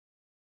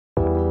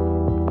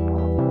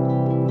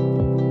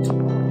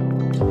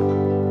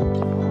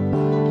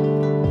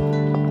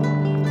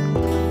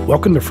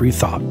Welcome to Free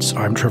Thoughts.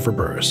 I'm Trevor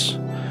Burrus.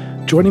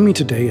 Joining me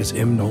today is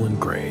Nolan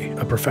Gray,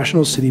 a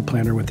professional city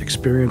planner with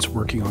experience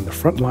working on the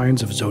front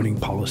lines of zoning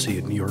policy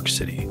in New York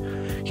City.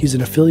 He's an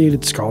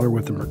affiliated scholar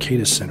with the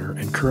Mercatus Center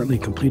and currently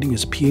completing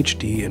his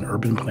PhD in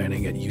urban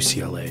planning at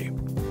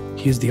UCLA.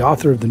 He is the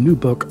author of the new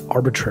book,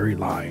 Arbitrary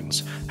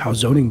Lines, How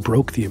Zoning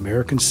Broke the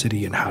American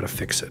City and How to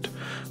Fix It.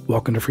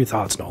 Welcome to Free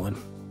Thoughts, Nolan.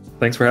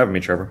 Thanks for having me,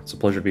 Trevor. It's a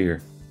pleasure to be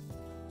here.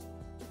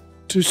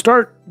 To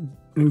start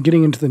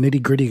getting into the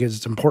nitty-gritty, because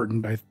it's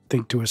important, I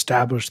think, to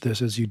establish this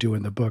as you do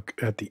in the book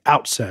at the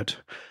outset.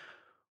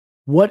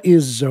 What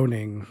is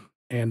zoning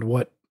and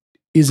what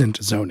isn't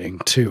zoning,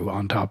 too,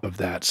 on top of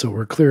that? So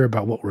we're clear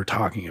about what we're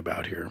talking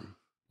about here.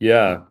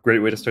 Yeah, great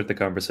way to start the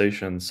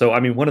conversation. So,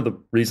 one of the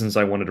reasons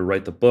I wanted to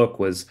write the book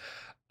was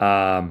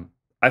I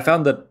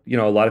found that,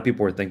 a lot of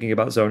people were thinking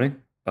about zoning.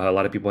 A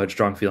lot of people had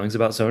strong feelings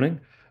about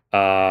zoning.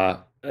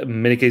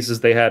 In many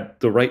cases, they had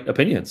the right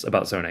opinions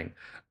about zoning,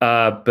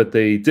 but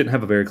they didn't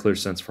have a very clear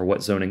sense for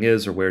what zoning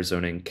is or where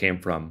zoning came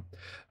from.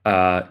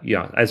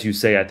 As you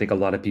say, I think a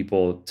lot of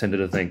people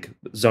tended to think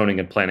zoning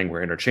and planning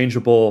were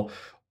interchangeable,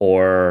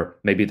 or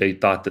maybe they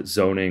thought that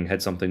zoning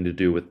had something to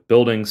do with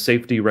building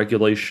safety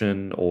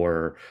regulation,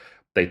 or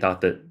they thought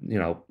that,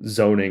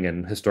 zoning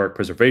and historic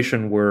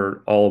preservation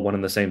were all one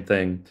and the same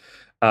thing.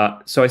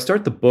 So I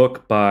start the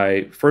book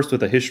by first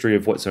with a history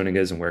of what zoning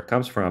is and where it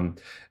comes from.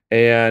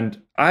 And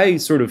I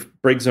sort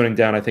of break zoning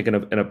down, I think, in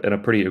a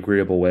pretty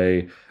agreeable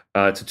way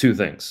to two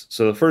things.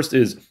 So the first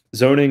is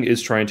zoning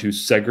is trying to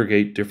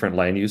segregate different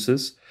land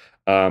uses.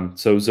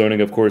 So zoning,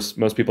 of course,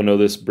 most people know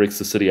this, breaks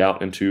the city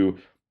out into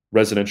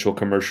residential,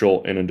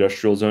 commercial, and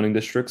industrial zoning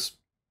districts.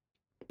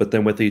 But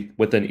then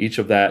within each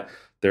of that,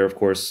 there, of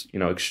course,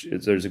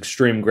 there's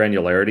extreme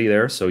granularity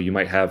there. So you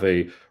might have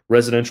a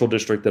residential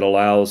district that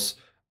allows,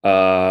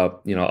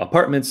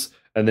 apartments,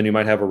 and then you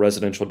might have a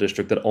residential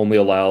district that only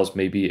allows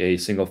maybe a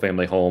single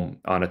family home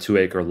on a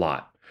 2-acre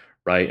lot,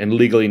 right? And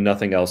legally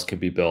nothing else can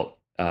be built.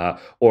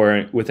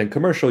 Or within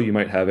commercial, you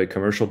might have a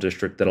commercial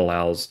district that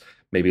allows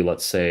maybe,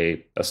 let's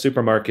say, a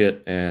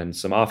supermarket and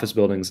some office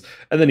buildings.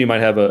 And then you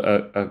might have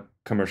a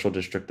commercial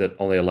district that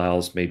only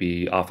allows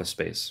maybe office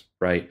space,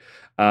 right?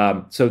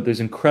 So there's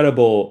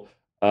incredible,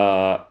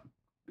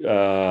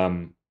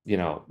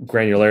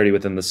 granularity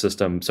within the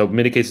system. So in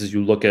many cases,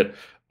 you look at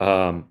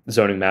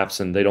zoning maps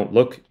and they don't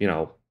look,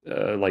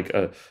 like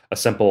a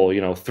simple,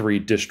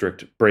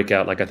 3-district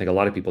breakout like I think a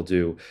lot of people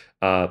do.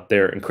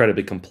 They're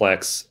incredibly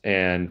complex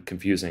and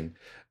confusing.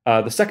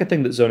 The second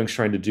thing that zoning's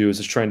trying to do is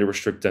it's trying to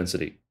restrict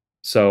density.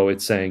 So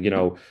it's saying,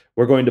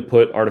 we're going to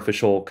put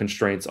artificial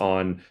constraints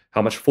on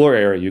how much floor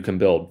area you can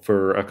build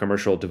for a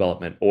commercial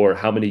development or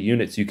how many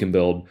units you can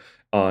build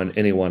on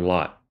any one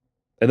lot.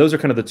 And those are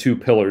kind of the two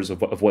pillars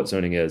of what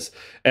zoning is.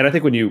 And I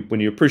think when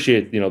you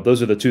appreciate,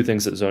 those are the two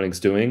things that zoning's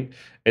doing.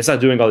 It's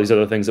not doing all these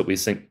other things that we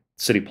think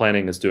city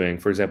planning is doing.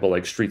 For example,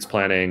 like streets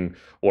planning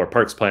or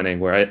parks planning,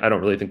 where I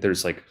don't really think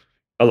there's like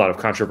a lot of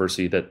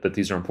controversy that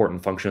these are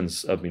important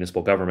functions of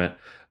municipal government.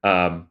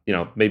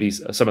 Maybe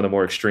some of the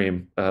more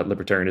extreme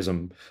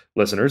libertarianism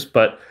listeners,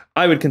 but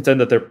I would contend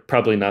that they're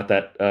probably not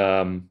that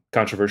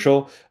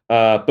controversial.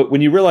 But when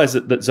you realize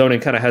that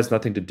zoning kind of has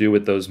nothing to do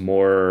with those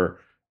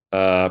more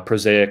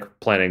prosaic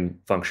planning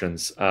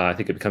functions, I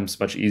think it becomes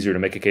much easier to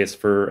make a case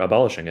for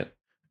abolishing it.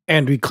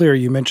 And to be clear,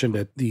 you mentioned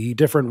it, the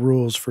different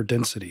rules for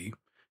density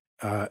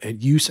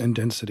and use and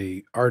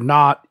density are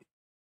not,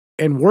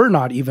 and were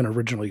not even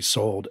originally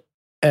sold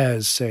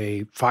as,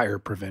 say, fire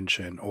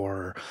prevention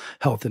or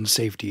health and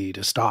safety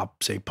to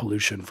stop, say,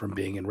 pollution from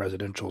being in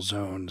residential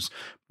zones.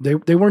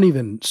 They weren't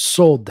even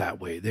sold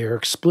that way. They're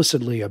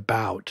explicitly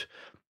about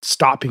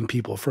stopping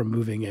people from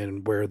moving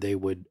in where they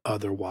would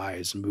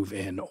otherwise move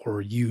in or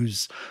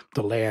use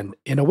the land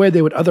in a way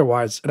they would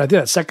otherwise. And I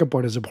think that second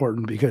point is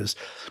important because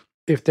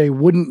if they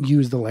wouldn't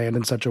use the land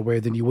in such a way,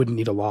 then you wouldn't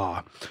need a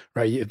law,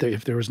 right?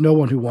 If there was no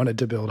one who wanted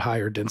to build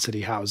higher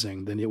density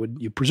housing, then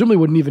you presumably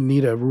wouldn't even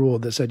need a rule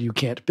that said you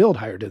can't build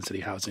higher density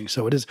housing.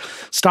 So it is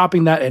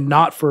stopping that, and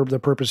not for the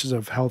purposes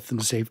of health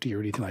and safety or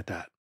anything like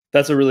that.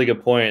 That's a really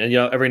good point. And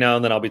every now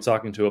and then I'll be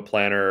talking to a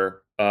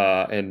planner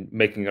and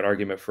making an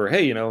argument for,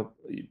 hey,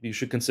 you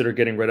should consider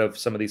getting rid of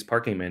some of these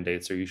parking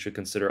mandates, or you should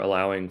consider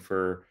allowing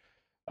for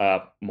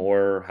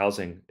more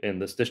housing in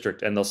this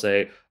district. And they'll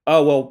say,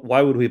 oh, well,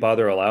 why would we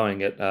bother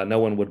allowing it? No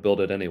one would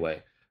build it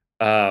anyway.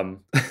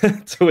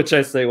 To which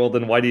I say, well,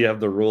 then why do you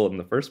have the rule in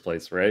the first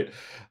place, right?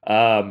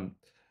 No,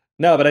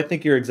 but I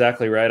think you're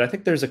exactly right. I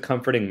think there's a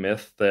comforting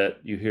myth that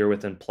you hear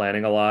within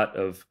planning a lot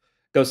of,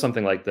 goes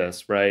something like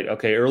this, right?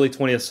 Okay, early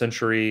 20th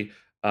century,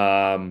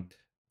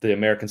 the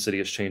American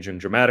city is changing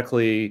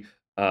dramatically.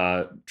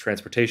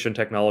 Transportation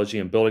technology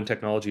and building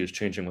technology is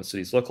changing what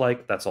cities look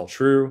like. That's all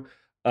true.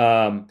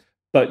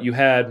 But you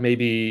had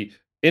maybe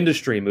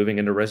industry moving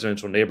into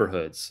residential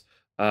neighborhoods,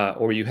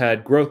 or you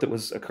had growth that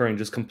was occurring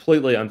just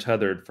completely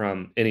untethered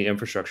from any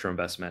infrastructure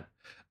investment.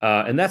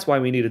 And that's why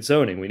we needed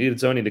zoning. We needed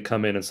zoning to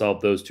come in and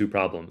solve those two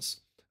problems.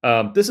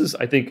 This is,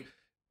 I think,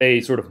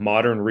 a sort of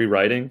modern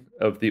rewriting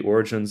of the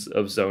origins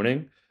of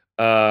zoning.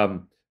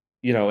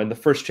 in the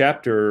first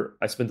chapter,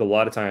 I spent a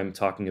lot of time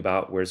talking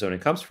about where zoning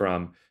comes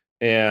from.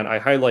 And I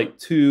highlight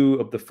two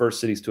of the first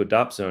cities to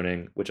adopt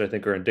zoning, which I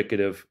think are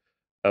indicative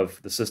of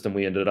the system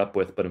we ended up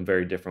with, but in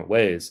very different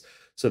ways.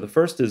 So the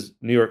first is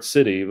New York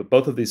City, but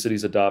both of these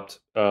cities adopt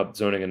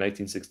zoning in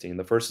 1916.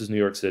 The first is New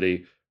York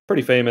City,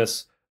 pretty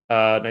famous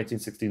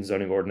 1916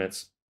 zoning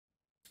ordinance.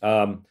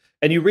 And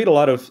you read a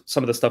lot of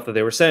some of the stuff that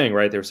they were saying,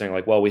 right? They were saying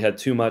like, well, we had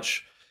too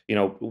much,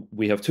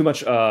 we have too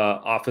much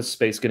office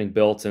space getting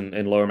built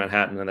in Lower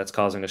Manhattan, and that's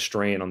causing a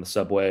strain on the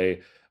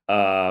subway,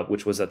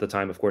 which was at the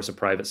time, of course, a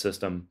private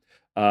system.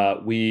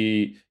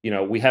 We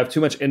have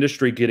too much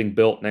industry getting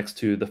built next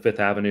to the Fifth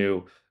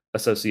Avenue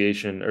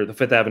Association or the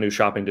Fifth Avenue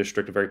shopping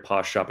district, a very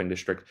posh shopping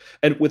district.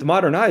 And with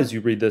modern eyes, you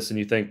read this and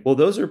you think, well,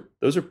 those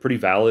are pretty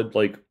valid,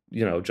 like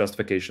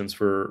justifications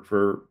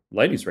for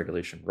land use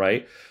regulation,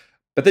 right?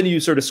 But then you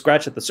sort of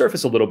scratch at the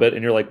surface a little bit,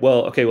 and you're like,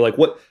 well, okay, well,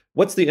 like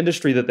what's the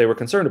industry that they were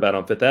concerned about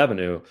on Fifth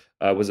Avenue?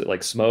 Was it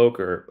like smoke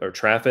or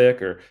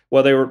traffic, or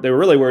well, they were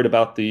really worried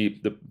about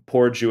the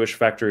poor Jewish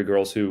factory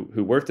girls who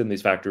worked in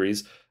these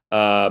factories,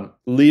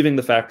 leaving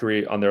the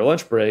factory on their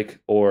lunch break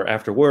or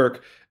after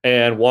work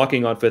and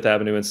walking on Fifth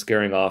Avenue and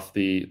scaring off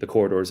the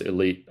corridor's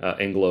elite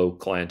Anglo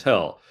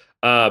clientele.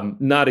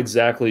 Not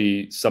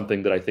exactly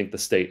something that I think the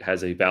state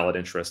has a valid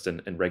interest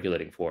in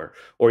regulating for.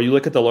 Or you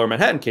look at the Lower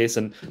Manhattan case,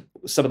 and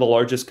some of the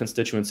largest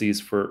constituencies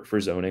for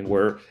zoning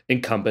were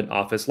incumbent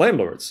office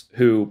landlords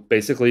who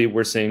basically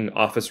were seeing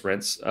office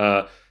rents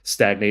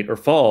stagnate or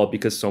fall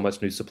because so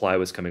much new supply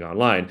was coming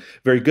online.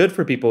 Very good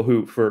for people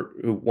who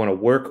want to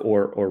work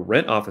or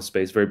rent office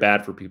space. Very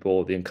bad for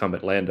people, the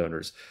incumbent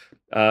landowners.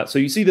 So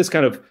you see this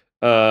kind of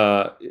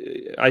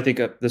I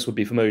think this would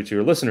be familiar to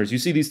your listeners. You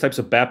see these types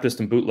of Baptist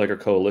and bootlegger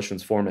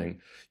coalitions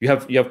forming. You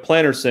have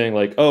planners saying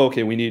like, "Oh,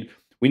 okay, we need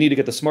to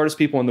get the smartest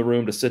people in the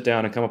room to sit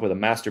down and come up with a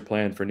master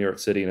plan for New York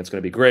City, and it's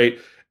going to be great."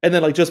 And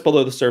then like just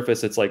below the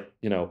surface, it's like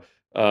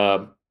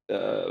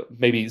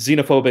maybe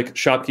xenophobic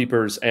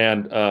shopkeepers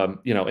and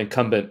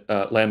incumbent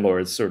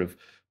landlords sort of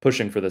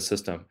pushing for this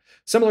system.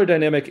 Similar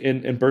dynamic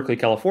in Berkeley,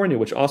 California,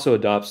 which also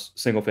adopts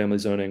single family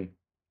zoning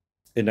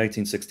in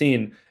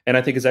 1916, and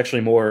I think is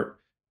actually more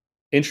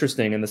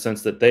interesting in the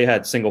sense that they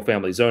had single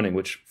family zoning,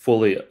 which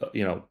fully,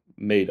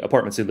 made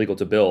apartments illegal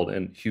to build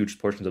in huge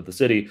portions of the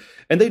city.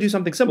 And they do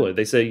something similar.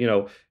 They say,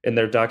 in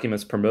their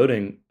documents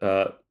promoting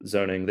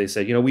zoning, they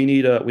say, we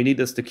need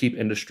this to keep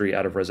industry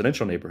out of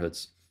residential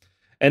neighborhoods.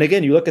 And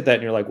again, you look at that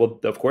and you're like, well,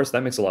 of course,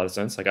 that makes a lot of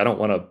sense. Like, I don't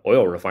want an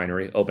oil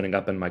refinery opening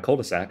up in my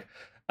cul-de-sac.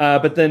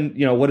 But then,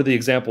 what are the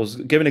examples?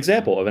 Give an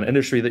example of an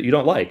industry that you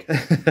don't like.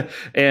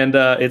 And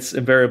it's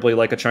invariably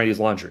like a Chinese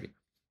laundry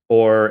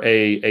or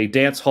a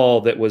dance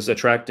hall that was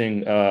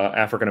attracting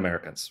African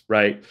Americans,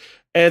 right?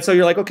 And so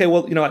you're like, okay,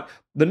 well,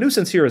 the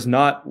nuisance here is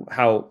not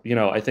how,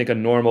 I think a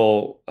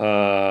normal,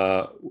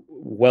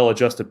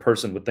 well-adjusted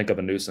person would think of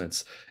a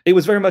nuisance. It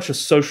was very much a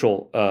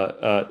social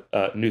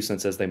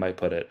nuisance, as they might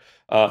put it.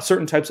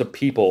 Certain types of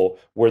people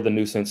were the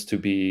nuisance to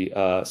be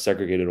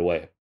segregated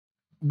away.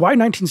 Why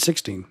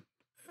 1916?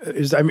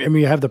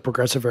 You have the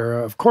progressive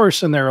era, of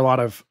course, and there are a lot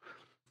of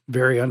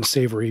very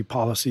unsavory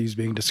policies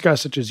being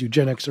discussed, such as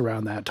eugenics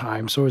around that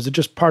time. So is it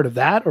just part of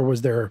that, or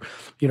was there,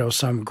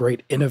 some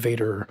great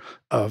innovator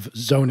of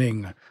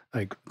zoning,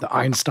 like the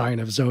Einstein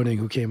of zoning,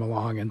 who came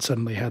along and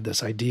suddenly had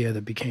this idea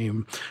that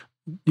became,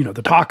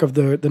 the talk of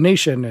the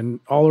nation and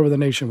all over the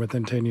nation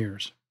within 10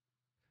 years?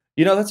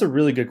 That's a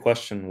really good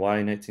question. Why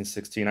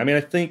 1916? I mean,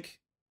 I think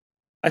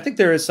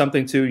there is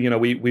something to,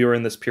 we were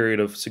in this period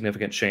of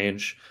significant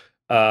change.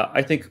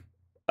 I think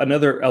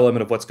another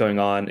element of what's going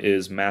on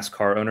is mass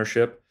car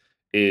ownership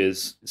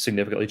is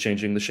significantly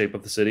changing the shape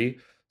of the city.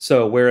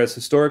 So whereas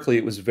historically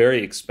it was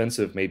very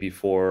expensive maybe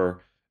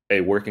for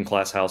a working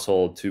class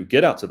household to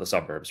get out to the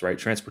suburbs, right?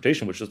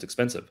 Transportation was just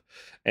expensive.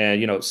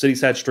 And,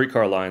 cities had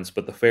streetcar lines,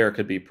 but the fare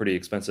could be pretty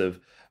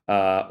expensive.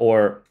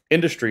 Or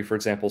industry, for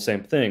example,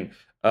 same thing.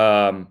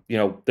 They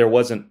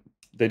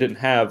didn't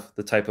have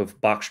the type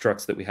of box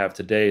trucks that we have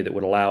today that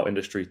would allow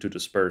industry to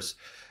disperse.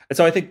 And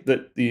so I think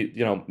that the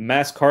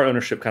mass car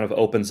ownership kind of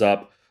opens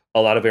up a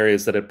lot of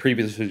areas that had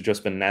previously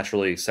just been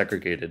naturally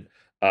segregated,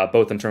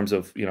 both in terms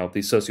of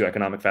these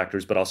socioeconomic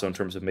factors, but also in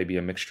terms of maybe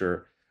a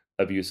mixture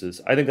of uses.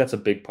 I think that's a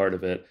big part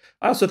of it.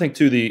 I also think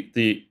too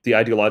the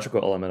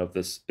ideological element of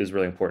this is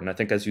really important. I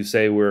think, as you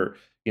say, we're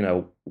in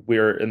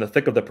the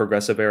thick of the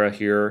progressive era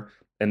here,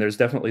 and there's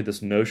definitely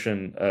this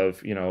notion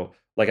of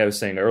like I was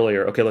saying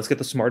earlier, okay, let's get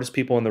the smartest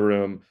people in the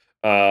room.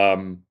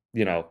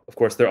 Of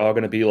course, they're all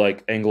going to be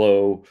like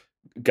Anglo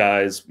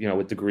guys,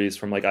 with degrees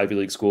from like Ivy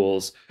League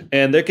schools,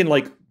 and they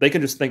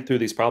can just think through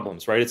these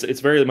problems, right?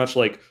 It's very much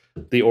like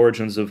the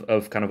origins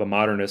of kind of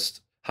a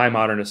high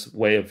modernist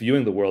way of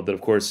viewing the world that,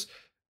 of course,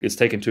 is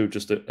taken to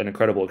just an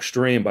incredible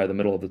extreme by the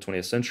middle of the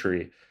 20th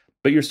century.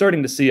 But you're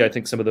starting to see, I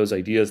think, some of those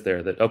ideas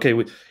there that, okay,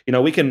 we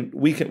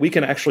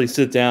can actually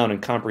sit down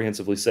and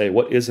comprehensively say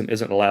what isn't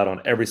allowed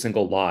on every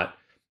single lot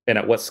and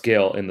at what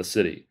scale in the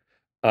city.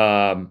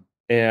 And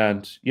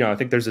I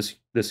think there's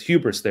this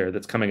hubris there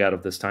that's coming out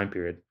of this time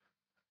period.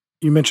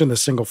 You mentioned the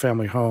single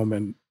family home,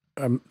 and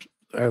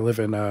I live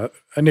in a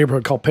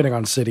neighborhood called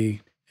Pentagon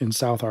City in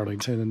South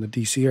Arlington in the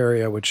DC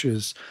area, which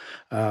is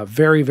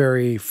very,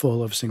 very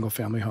full of single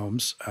family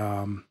homes.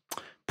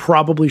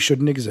 Probably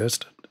shouldn't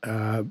exist.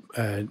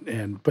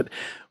 But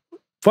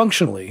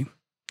functionally,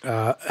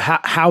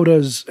 how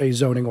does a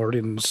zoning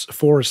ordinance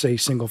for, say,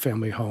 single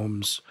family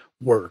homes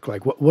work?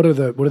 Like what are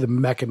the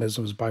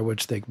mechanisms by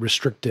which they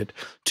restrict it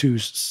to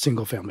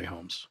single family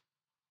homes?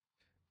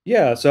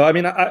 Yeah, so I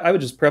mean, I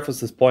would just preface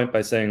this point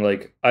by saying,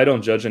 like, I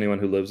don't judge anyone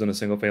who lives in a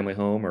single family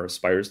home or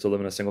aspires to live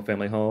in a single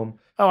family home.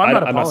 Oh, I'm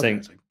not I'm not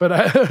saying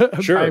apologizing,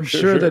 but sure,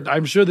 sure, sure.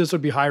 I'm sure this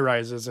would be high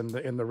rises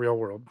in the real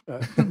world.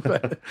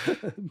 But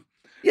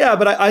Yeah,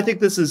 but I think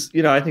this is,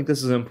 I think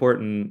this is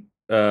important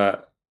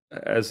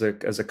as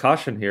a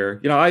caution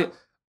here.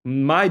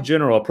 My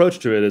general approach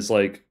to it is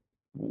like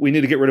we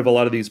need to get rid of a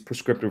lot of these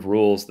prescriptive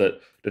rules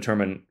that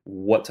determine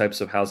what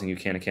types of housing you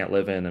can and can't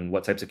live in, and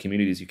what types of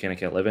communities you can and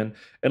can't live in,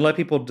 and let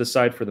people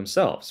decide for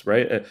themselves,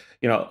 right?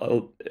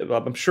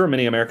 I'm sure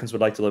many Americans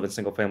would like to live in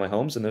single family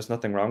homes, and there's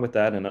nothing wrong with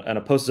that. And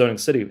a post zoning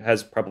city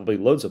has probably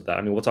loads of that.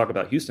 I mean, we'll talk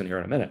about Houston here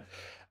in a minute.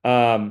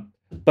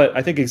 But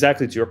I think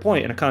exactly to your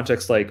point, in a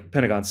context like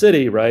Pentagon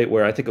City, right,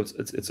 where I think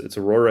it's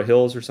Aurora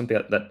Hills or something,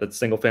 that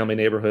single family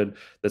neighborhood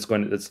that's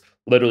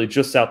literally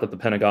just south of the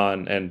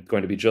Pentagon and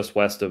going to be just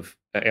west of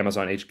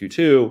Amazon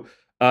HQ2.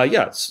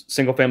 Yeah, it's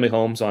single family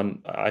homes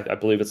on I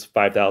believe it's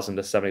 5,000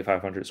 to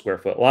 7,500 square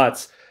foot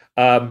lots.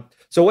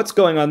 So what's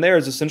going on there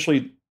is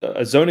essentially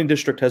a zoning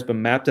district has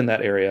been mapped in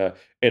that area,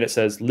 and it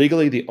says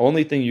legally the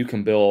only thing you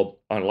can build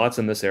on lots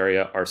in this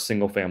area are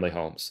single family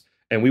homes.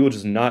 And we will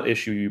just not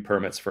issue you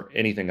permits for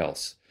anything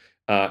else.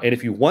 And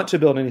if you want to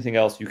build anything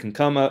else, you can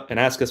come up and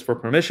ask us for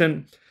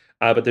permission.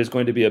 But there's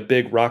going to be a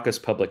big raucous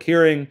public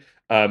hearing.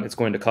 It's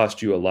going to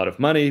cost you a lot of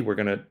money. We're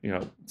going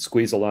to,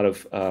 squeeze a lot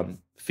of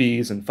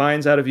fees and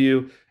fines out of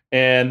you,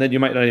 and then you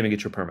might not even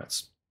get your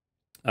permits.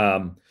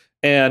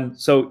 And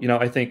so,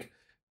 I think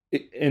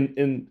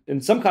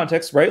in some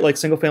contexts, right, like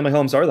single family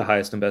homes are the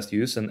highest and best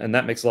use, and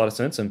that makes a lot of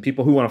sense. And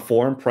people who want to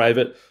form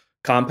private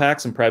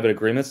compacts and private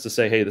agreements to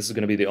say, hey, this is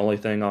going to be the only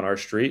thing on our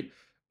street,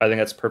 I think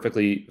that's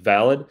perfectly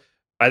valid.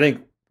 I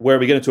think where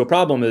we get into a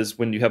problem is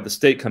when you have the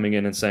state coming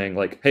in and saying,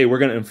 like, hey, we're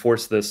going to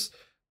enforce this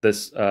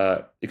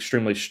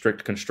extremely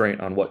strict constraint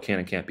on what can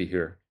and can't be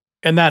here.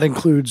 And that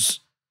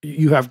includes,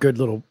 you have good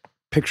little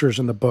pictures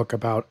in the book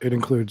about, it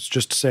includes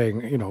just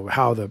saying,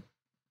 how the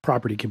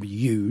property can be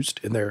used.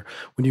 And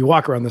when you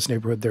walk around this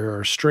neighborhood, there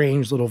are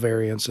strange little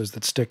variances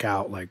that stick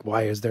out. Like,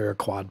 why is there a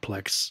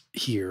quadplex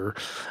here?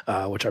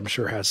 Which I'm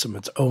sure has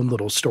its own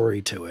little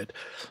story to it.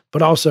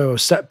 But also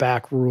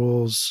setback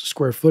rules,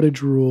 square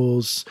footage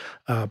rules,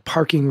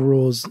 parking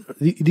rules.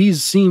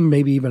 These seem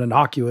maybe even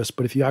innocuous,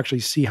 but if you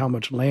actually see how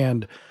much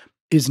land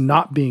is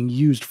not being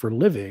used for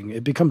living,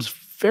 it becomes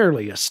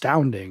fairly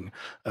astounding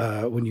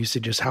when you see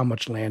just how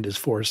much land is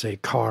for, say,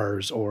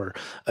 cars or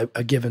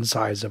a given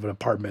size of an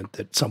apartment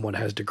that someone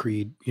has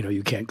decreed,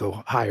 you can't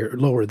go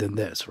lower than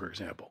this, for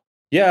example.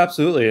 Yeah,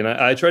 absolutely. And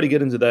I try to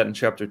get into that in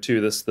chapter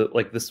 2,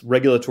 this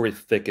regulatory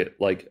thicket.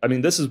 Like, I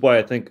mean, this is why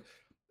I think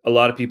a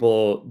lot of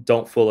people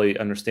don't fully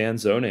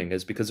understand zoning,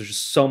 is because there's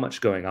just so much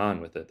going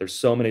on with it. There's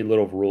so many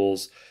little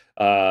rules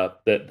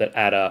that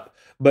add up.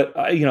 But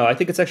I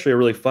think it's actually a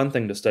really fun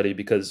thing to study,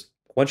 because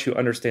once you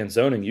understand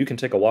zoning, you can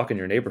take a walk in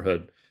your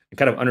neighborhood and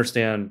kind of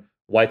understand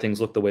why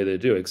things look the way they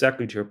do.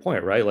 Exactly to your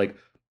point, right? Like,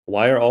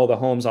 why are all the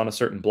homes on a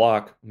certain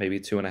block maybe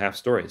 2.5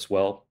 stories?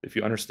 Well, if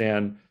you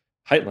understand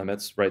height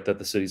limits, right, that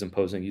the city's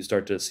imposing, you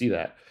start to see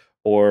that.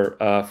 Or,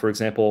 for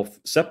example,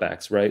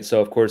 setbacks, right? So,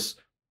 of course,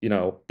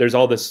 there's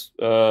all this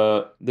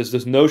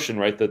this notion,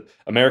 right, that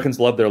Americans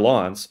love their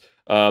lawns.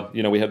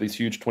 We have these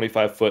huge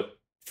 25-foot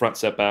front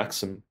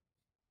setbacks and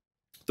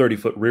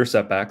 30-foot rear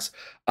setbacks.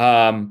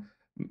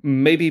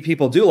 Maybe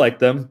people do like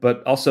them,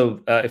 but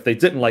also if they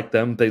didn't like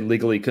them, they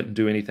legally couldn't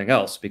do anything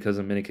else, because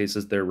in many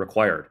cases they're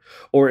required.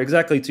 Or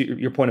exactly to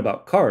your point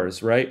about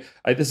cars, right?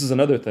 This is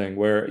another thing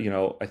where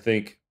I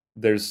think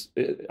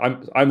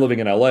I'm living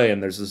in LA,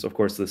 and there's this, of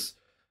course, this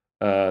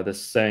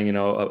saying,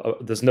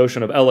 this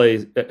notion of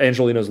LA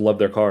Angelinos love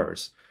their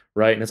cars,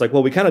 right? And it's like,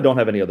 well, we kind of don't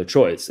have any other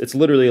choice. It's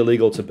literally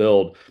illegal to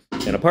build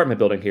an apartment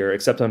building here,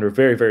 except under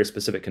very, very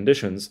specific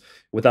conditions,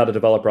 without a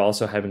developer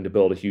also having to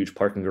build a huge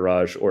parking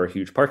garage or a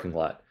huge parking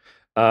lot.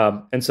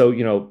 And so,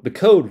 the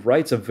code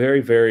writes a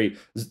very, very,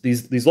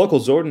 these local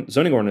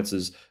zoning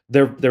ordinances,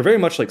 they're very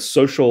much like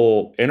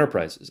social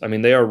enterprises. I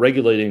mean, they are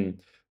regulating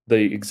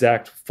the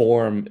exact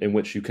form in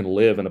which you can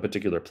live in a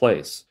particular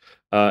place.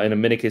 And in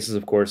many cases,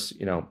 of course,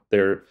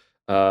 they're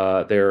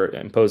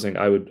imposing,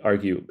 I would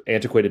argue,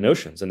 antiquated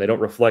notions, and they don't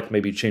reflect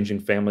maybe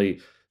changing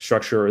family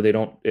structure, or they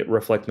don't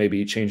reflect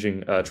maybe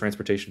changing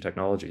transportation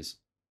technologies.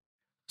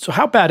 So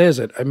how bad is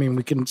it? I mean,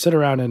 we can sit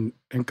around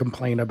and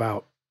complain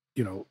about,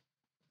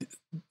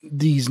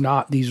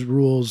 these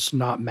rules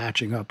not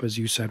matching up, as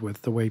you said,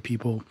 with the way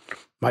people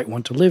might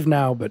want to live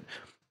now, but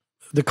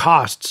the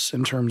costs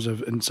in terms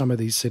of, in some of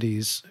these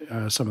cities,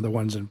 some of the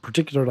ones in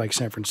particular, like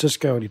San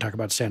Francisco, and you talk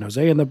about San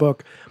Jose in the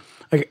book,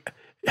 like,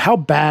 how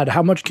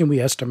much can we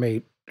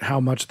estimate how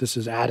much this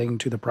is adding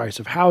to the price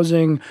of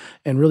housing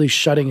and really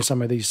shutting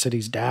some of these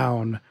cities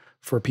down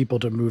for people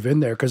to move in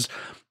there. Because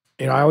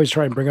I always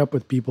try and bring up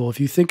with people, if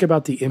you think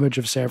about the image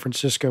of San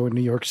Francisco and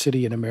New York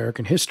City in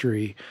American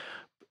history,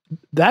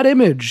 that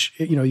image,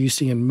 you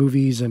see in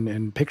movies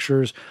and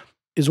pictures,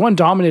 is one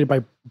dominated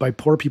by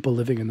poor people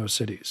living in those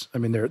cities. I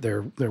mean,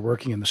 they're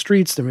working in the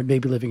streets, they may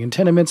be living in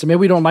tenements, and maybe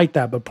we don't like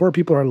that, but poor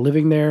people are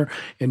living there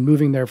and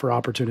moving there for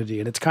opportunity.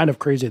 And it's kind of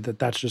crazy that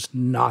that's just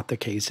not the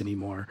case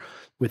anymore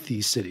with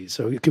these cities.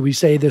 So could we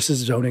say this is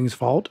zoning's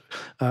fault,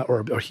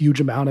 or a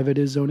huge amount of it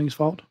is zoning's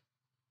fault?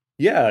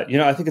 Yeah,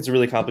 I think it's a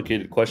really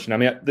complicated question. I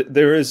mean,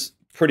 there is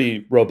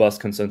pretty robust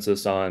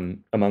consensus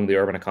among the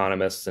urban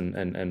economists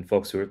and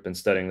folks who have been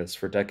studying this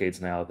for decades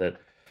now that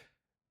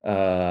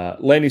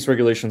land use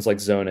regulations like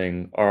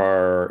zoning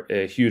are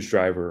a huge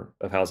driver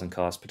of housing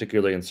costs,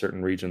 particularly in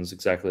certain regions,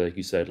 exactly like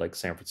you said, like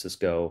San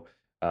Francisco,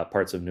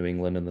 parts of New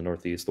England and the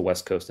Northeast, the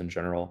West Coast in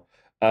general.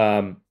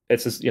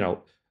 It's just,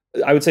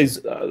 I would say,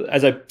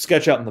 as I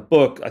sketch out in the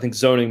book, I think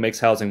zoning makes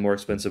housing more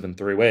expensive in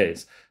three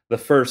ways. The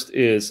first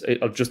is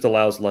it just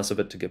allows less of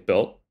it to get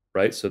built,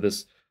 right? So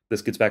this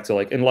gets back to,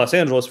 like, in Los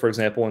Angeles, for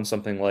example, in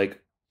something like,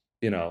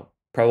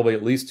 probably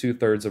at least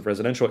 2/3 of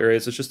residential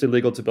areas, it's just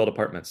illegal to build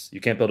apartments. You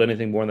can't build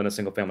anything more than a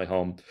single family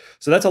home.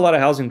 So that's a lot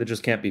of housing that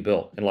just can't be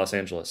built in Los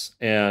Angeles.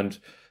 And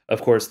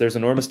of course, there's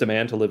enormous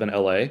demand to live in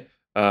LA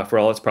for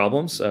all its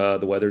problems. The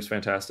weather's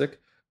fantastic.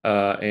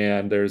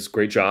 And there's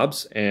great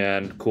jobs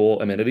and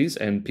cool amenities,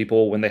 and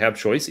people, when they have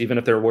choice, even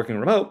if they're working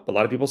remote, a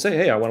lot of people say,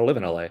 hey, I want to live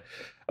in LA.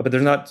 But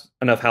there's not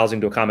enough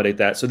housing to accommodate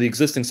that. So the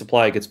existing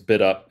supply gets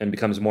bid up and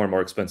becomes more and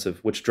more expensive,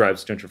 which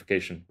drives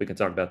gentrification. We can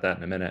talk about that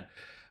in a minute.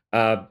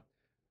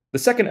 The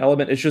second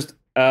element is just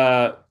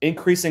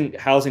increasing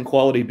housing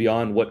quality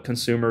beyond what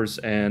consumers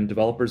and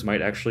developers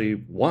might actually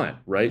want,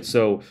 right?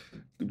 So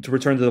to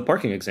return to the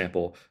parking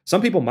example,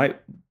 some people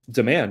might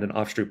demand an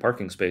off-street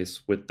parking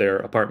space with their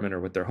apartment or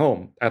with their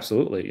home.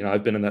 Absolutely.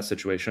 I've been in that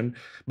situation.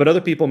 But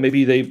other people,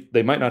 maybe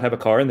they might not have a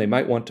car and they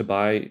might want to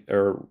buy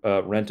or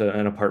rent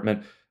an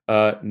apartment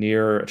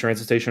near a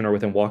transit station or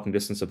within walking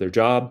distance of their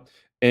job.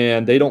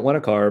 And they don't want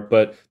a car,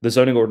 but the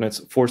zoning ordinance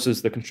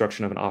forces the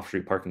construction of an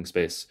off-street parking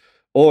space.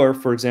 Or,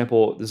 for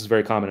example, this is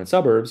very common in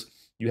suburbs,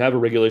 you have a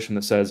regulation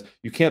that says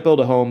you can't build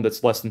a home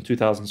that's less than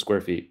 2,000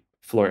 square feet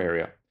floor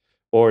area.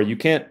 Or you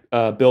can't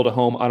build a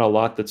home on a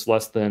lot that's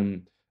less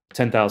than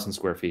 10,000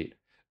 square feet.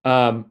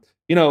 All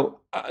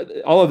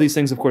of these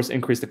things, of course,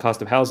 increase the cost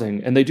of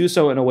housing, and they do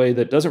so in a way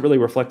that doesn't really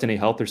reflect any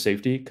health or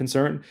safety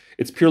concern.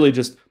 It's purely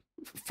just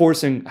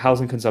forcing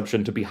housing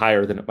consumption to be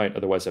higher than it might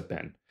otherwise have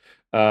been.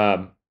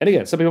 And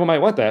again, some people might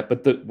want that,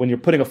 but when you're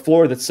putting a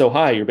floor that's so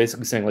high, you're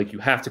basically saying, like, you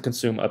have to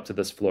consume up to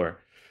this floor.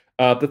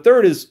 The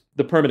third is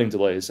the permitting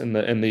delays and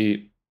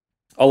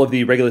all of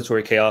the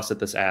regulatory chaos that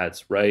this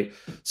adds, right?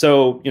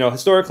 So,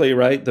 historically,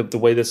 right, the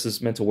way this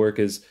is meant to work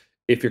is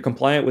if you're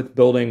compliant with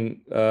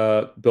building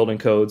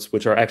codes,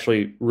 which are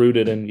actually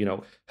rooted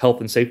in, health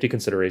and safety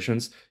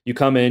considerations, you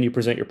come in, you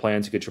present your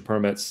plans, you get your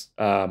permits,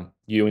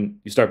 you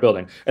start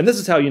building. And this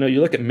is how,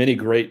 you look at many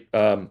great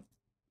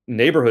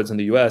neighborhoods in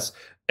the US,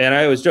 and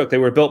I always joke they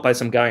were built by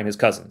some guy and his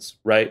cousins,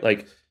 right?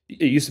 Like,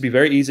 it used to be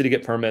very easy to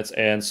get permits,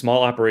 and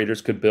small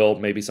operators could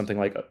build maybe something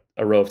like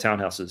a row of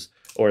townhouses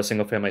or a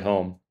single family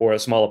home or a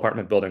small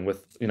apartment building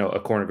with, a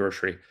corner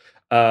grocery.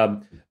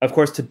 Of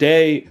course,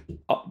 today,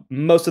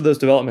 most of those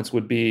developments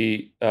would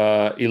be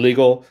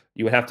illegal.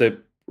 You would have to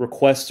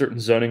request certain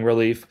zoning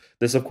relief.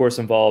 This, of course,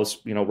 involves,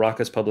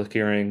 raucous public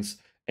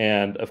hearings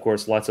and, of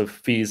course, lots of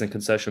fees and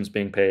concessions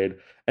being paid.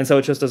 And so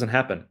it just doesn't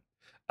happen.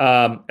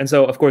 And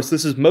so, of course,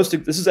 this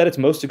is at its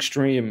most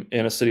extreme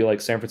in a city like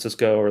San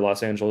Francisco or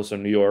Los Angeles or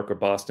New York or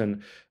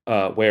Boston,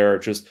 where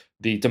just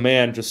the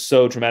demand just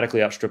so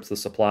dramatically outstrips the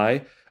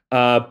supply.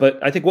 But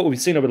I think what we've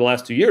seen over the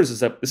last 2 years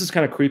is that this is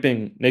kind of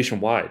creeping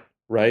nationwide,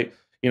 right?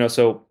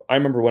 So I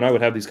remember when I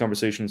would have these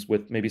conversations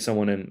with maybe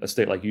someone in a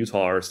state like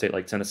Utah or a state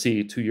like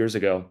Tennessee 2 years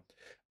ago,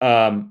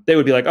 they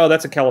would be like, "Oh,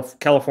 that's a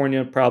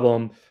California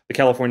problem. The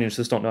Californians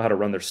just don't know how to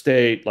run their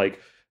state."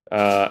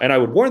 And I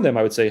would warn them.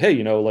 I would say, "Hey,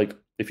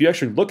 if you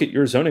actually look at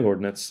your zoning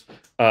ordinance,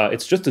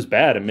 it's just as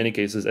bad in many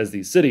cases as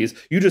these cities.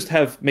 You just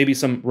have maybe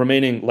some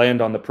remaining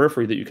land on the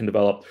periphery that you can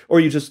develop, or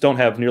you just don't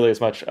have nearly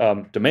as much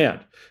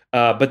demand.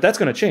 But that's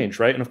going to change,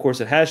 right? And of course,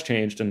 it has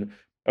changed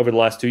over the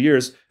last 2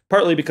 years,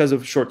 partly because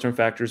of short-term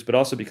factors, but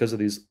also because of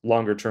these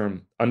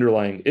longer-term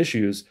underlying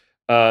issues.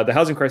 The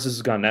housing crisis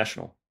has gone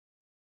national."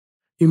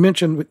 You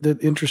mentioned the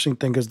interesting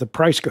thing is the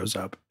price goes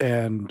up,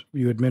 and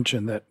you had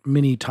mentioned that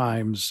many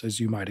times, as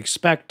you might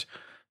expect,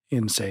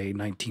 in, say,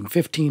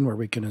 1915, where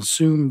we can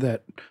assume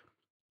that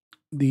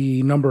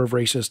the number of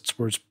racists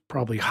was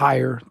probably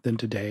higher than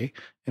today.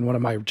 And one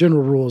of my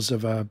general rules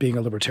of being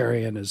a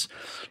libertarian is,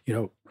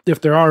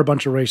 if there are a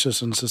bunch of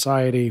racists in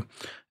society,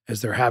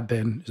 as there have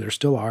been, as there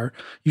still are,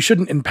 you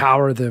shouldn't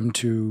empower them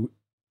to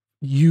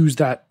use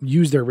their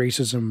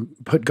racism,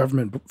 put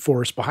government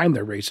force behind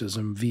their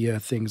racism via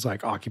things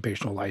like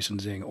occupational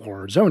licensing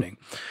or zoning.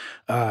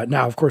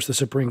 Now, of course, the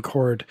Supreme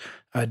Court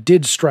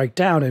did strike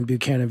down in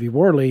Buchanan v.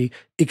 Worley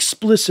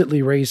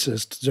explicitly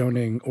racist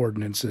zoning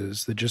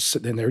ordinances that just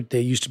and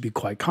they used to be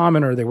quite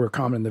common, or they were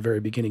common in the very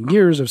beginning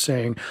years of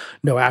saying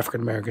no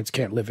African Americans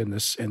can't live in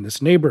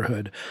this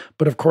neighborhood.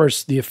 But of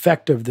course, the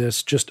effect of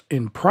this, just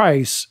in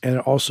price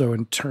and also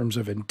in terms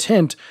of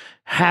intent,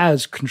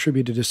 has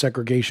contributed to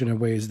segregation in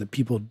ways that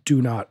people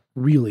do not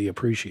really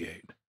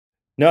appreciate.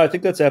 No, I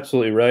think that's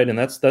absolutely right, and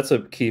that's a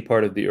key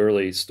part of the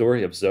early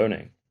story of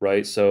zoning,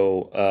 right?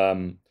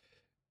 So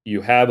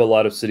you have a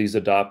lot of cities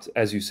adopt,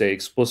 as you say,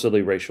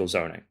 explicitly racial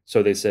zoning.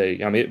 So they say,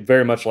 I mean,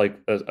 very much like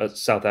a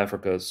South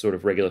Africa sort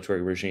of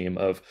regulatory regime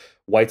of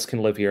whites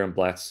can live here and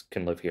blacks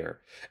can live here.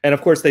 And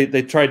of course, they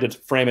tried to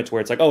frame it to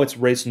where it's like, oh, it's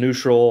race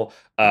neutral.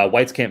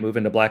 Whites can't move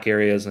into black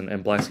areas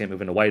and blacks can't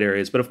move into white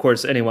areas. But of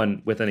course,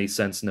 anyone with any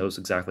sense knows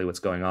exactly what's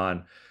going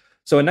on.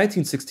 So in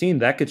 1916,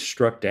 that gets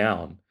struck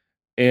down.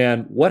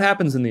 And what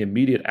happens in the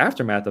immediate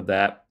aftermath of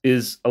that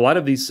is a lot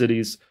of these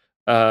cities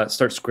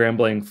start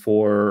scrambling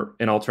for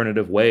an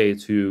alternative way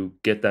to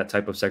get that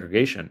type of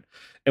segregation.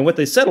 And what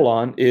they settle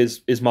on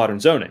is modern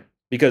zoning.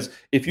 Because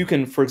if you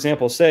can, for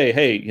example, say,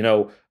 hey,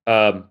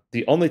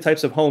 the only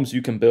types of homes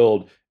you can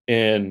build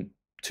in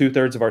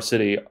 2/3 of our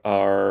city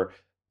are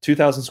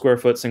 2,000 square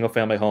foot single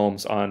family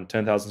homes on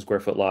 10,000 square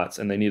foot lots,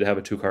 and they need to have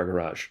a 2-car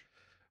garage.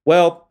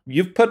 Well,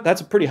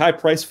 that's a pretty high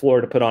price floor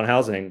to put on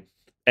housing.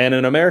 And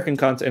in American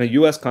context, in a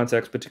U.S.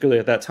 context, particularly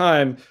at that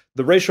time,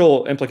 the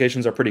racial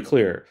implications are pretty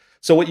clear.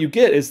 So what you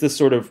get is this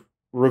sort of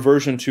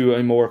reversion to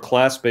a more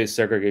class-based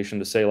segregation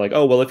to say like,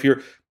 oh, well, if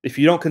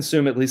you don't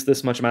consume at least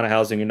this much amount of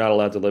housing, you're not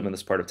allowed to live in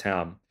this part of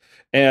town.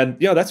 And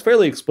that's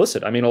fairly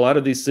explicit. I mean, a lot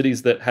of these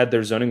cities that had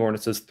their zoning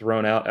ordinances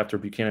thrown out after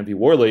Buchanan v.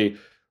 Worley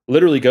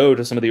literally go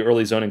to some of the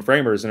early zoning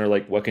framers and are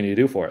like, what can you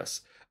do for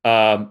us?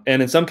 And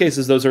in some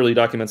cases, those early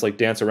documents like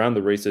dance around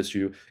the race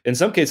issue. In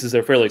some cases,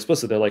 they're fairly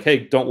explicit. They're like, "Hey,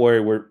 don't worry,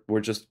 we're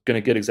just going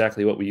to get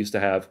exactly what we used to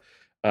have,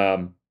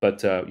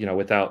 but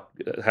without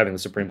having the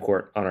Supreme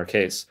Court on our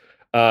case."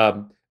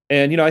 And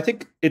I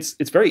think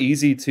it's very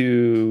easy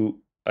to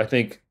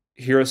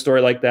hear a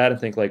story like that and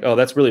think like, "Oh,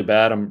 that's really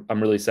bad. I'm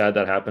really sad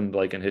that happened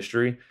like in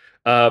history."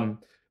 In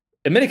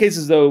many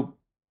cases, though,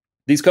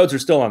 these codes are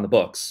still on the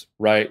books,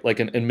 right? Like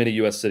in many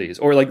U.S. cities,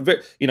 or like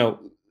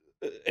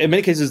in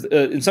many cases,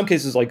 in some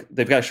cases, like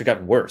they've actually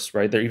gotten worse,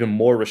 right? They're even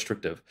more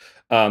restrictive.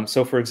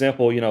 So, for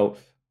example,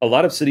 a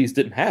lot of cities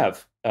didn't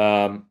have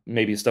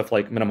maybe stuff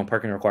like minimum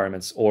parking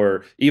requirements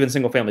or even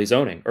single-family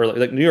zoning, or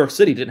like New York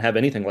City didn't have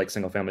anything like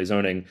single-family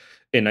zoning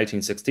in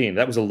 1916.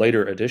 That was a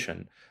later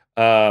addition,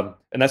 and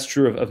that's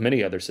true of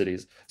many other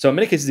cities. So, in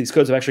many cases, these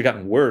codes have actually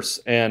gotten worse,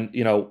 and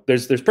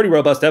there's pretty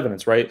robust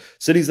evidence, right?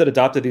 Cities that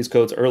adopted these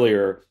codes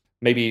earlier,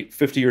 maybe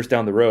 50 years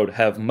down the road,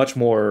 have much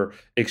more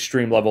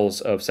extreme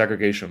levels of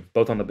segregation,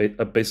 both on the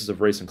basis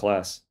of race and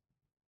class.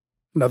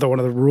 Another one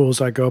of the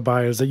rules I go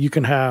by is that you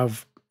can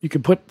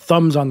put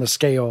thumbs on the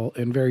scale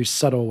in very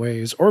subtle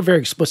ways or very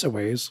explicit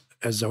ways,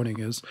 as zoning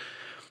is.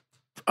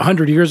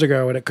 100 years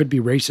ago, and it could be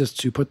racist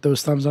to put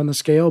those thumbs on the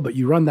scale, but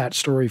you run that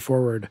story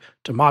forward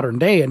to modern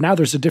day, and now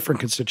there's a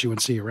different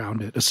constituency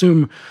around it.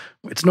 Assume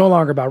it's no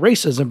longer about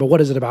racism, but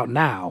what is it about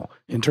now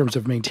in terms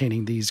of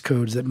maintaining these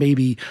codes that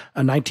maybe a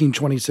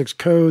 1926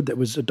 code that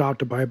was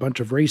adopted by a bunch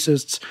of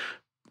racists?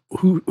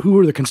 Who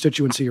are the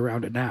constituency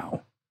around it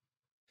now?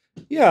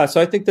 Yeah,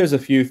 so I think there's a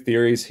few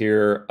theories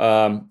here.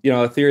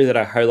 A theory that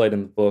I highlight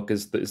in the book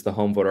is the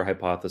home voter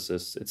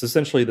hypothesis. It's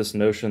essentially this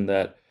notion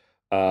that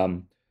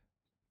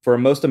for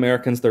most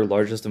Americans, their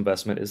largest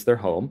investment is their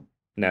home,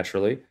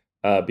 naturally,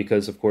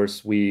 because of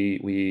course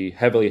we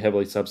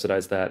heavily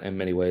subsidize that in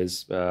many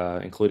ways,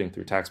 including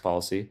through tax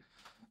policy,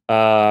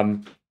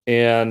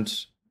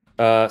 and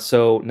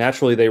so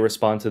naturally they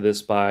respond to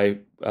this by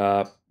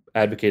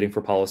advocating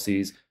for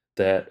policies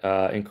that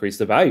increase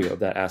the value of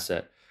that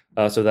asset.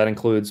 So that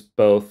includes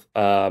both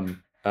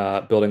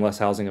building less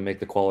housing and make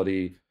the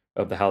quality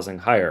of the housing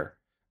higher.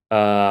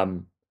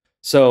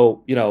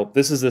 So,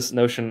 this is this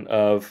notion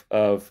of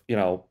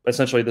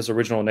essentially this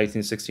original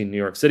 1916 New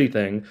York City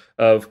thing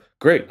of,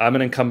 great, I'm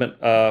an incumbent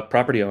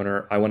property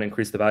owner. I want to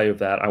increase the value of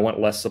that. I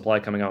want less supply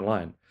coming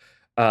online.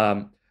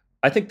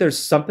 I think there's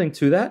something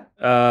to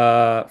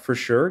that for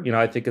sure.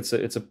 I think it's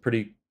a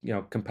pretty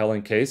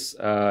compelling case.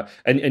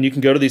 And you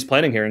can go to these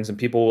planning hearings and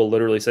people will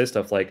literally say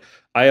stuff like,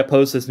 I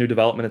oppose this new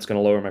development. It's going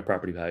to lower my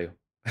property value.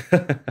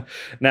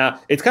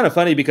 Now, it's kind of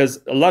funny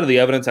because a lot of the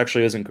evidence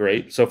actually isn't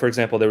great. So, for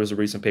example, there was a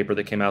recent paper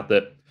that came out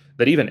that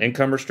even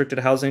income restricted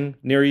housing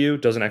near you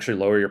doesn't actually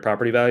lower your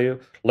property value,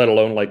 let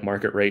alone like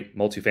market rate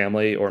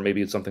multifamily, or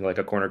maybe it's something like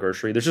a corner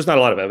grocery. There's just not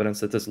a lot of evidence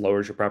that this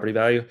lowers your property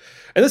value.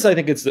 And this, I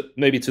think, it's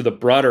maybe to the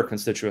broader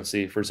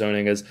constituency for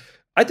zoning is,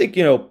 I think,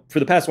 for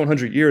the past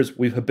 100 years,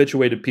 we've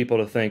habituated people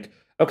to think,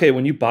 okay,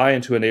 when you buy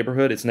into a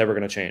neighborhood, it's never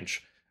going to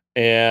change.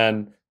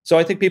 And So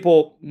I think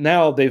people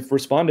now they've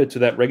responded to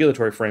that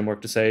regulatory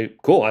framework to say,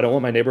 cool, I don't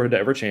want my neighborhood to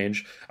ever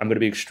change. I'm going to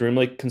be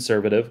extremely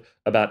conservative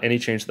about any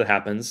change that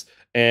happens,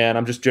 and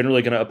I'm just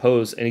generally going to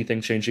oppose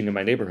anything changing in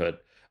my neighborhood.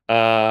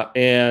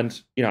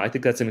 And I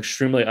think that's an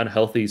extremely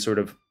unhealthy sort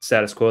of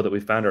status quo that we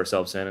found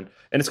ourselves in, and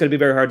it's going to be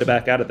very hard to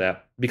back out of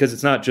that because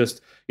it's not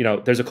just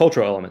there's a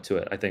cultural element to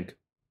it. I think.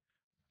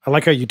 I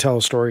like how you tell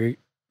a story,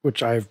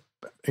 which I've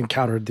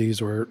encountered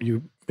these where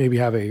you maybe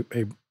have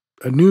a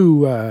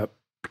new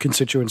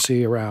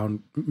constituency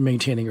around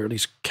maintaining or at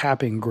least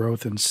capping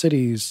growth in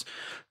cities.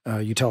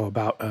 You tell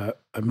about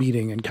a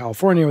meeting in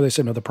California where they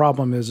said, no, the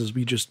problem is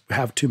we just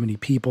have too many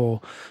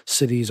people.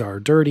 Cities are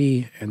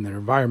dirty and they're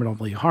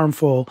environmentally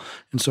harmful.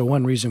 And so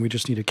one reason we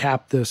just need to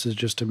cap this is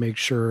just to make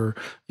sure,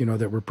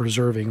 that we're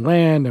preserving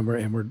land and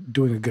we're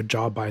doing a good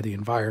job by the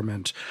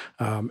environment,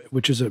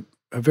 which is a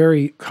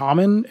very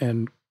common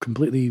and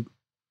completely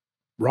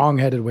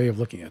wrong-headed way of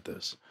looking at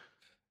this.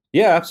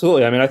 Yeah,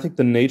 absolutely. I mean, I think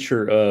the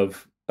nature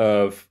of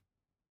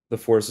the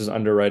forces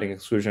underwriting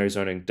exclusionary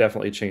zoning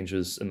definitely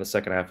changes in the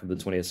second half of the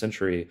 20th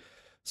century.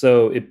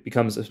 So it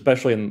becomes,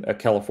 especially in a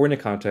California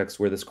context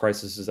where this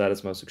crisis is at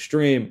its most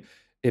extreme,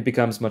 it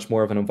becomes much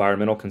more of an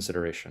environmental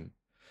consideration.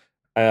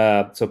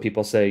 So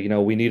people say,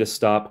 we need to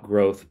stop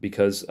growth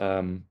because,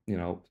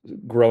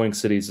 growing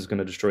cities is going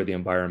to destroy the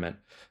environment.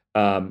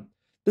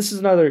 This is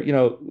another,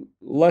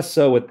 less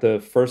so with the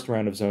first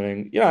round of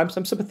zoning. I'm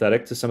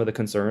sympathetic to some of the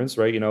concerns,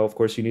 right? Of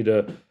course, you need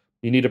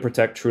to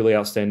protect truly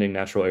outstanding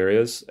natural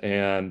areas,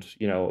 and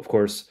of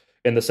course,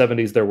 in the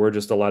 70s there were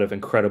just a lot of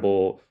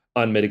incredible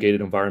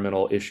unmitigated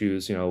environmental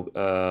issues,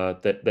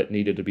 that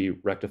needed to be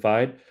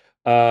rectified.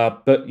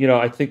 But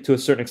I think to a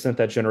certain extent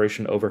that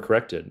generation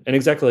overcorrected, and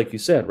exactly like you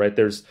said, right?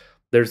 There's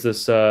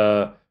this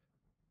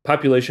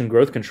population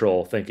growth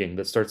control thinking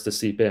that starts to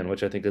seep in,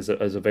 which I think is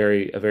a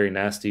very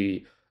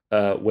nasty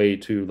way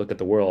to look at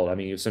the world. I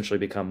mean, you essentially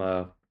become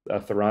a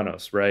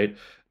Theranos, right?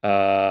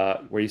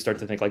 Where you start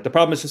to think like the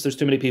problem is just there's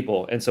too many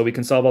people, and so we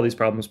can solve all these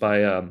problems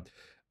by,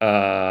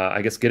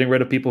 I guess, getting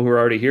rid of people who are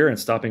already here and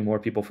stopping more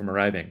people from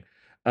arriving.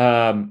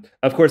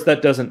 Of course,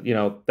 that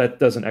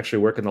doesn't actually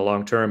work in the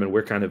long term, and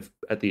we're kind of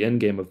at the end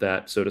game of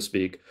that, so to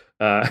speak,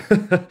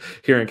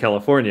 here in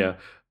California.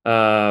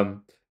 So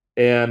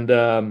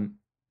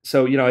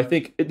I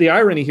think the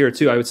irony here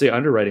too, I would say,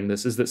 underwriting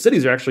this is that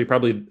cities are actually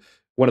probably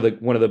one of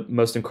the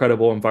most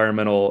incredible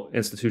environmental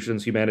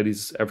institutions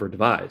humanity's ever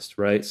devised,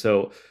 right?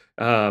 So,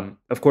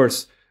 of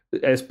course,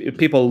 as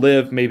people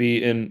live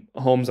maybe in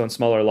homes on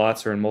smaller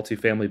lots or in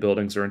multifamily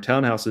buildings or in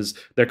townhouses,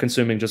 they're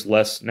consuming just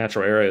less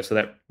natural area, so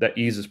that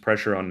eases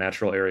pressure on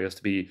natural areas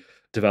to be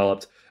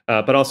developed.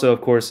 But also,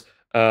 of course,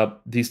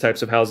 these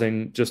types of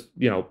housing, just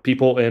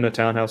people in a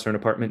townhouse or an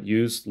apartment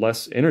use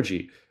less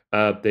energy.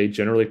 They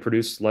generally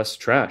produce less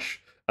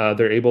trash.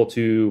 They're able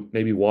to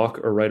maybe walk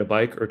or ride a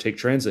bike or take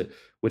transit,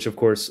 which of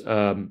course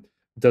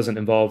doesn't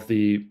involve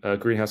the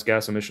greenhouse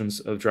gas emissions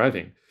of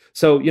driving.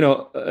 So,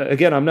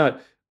 again,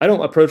 I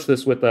don't approach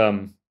this with,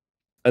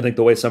 I think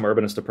the way some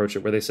urbanists approach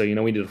it, where they say,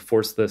 we need to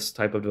force this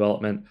type of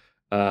development.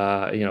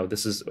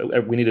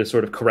 We need to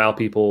sort of corral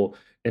people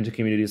into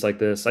communities like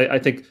this. I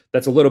think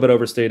that's a little bit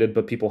overstated,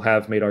 but people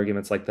have made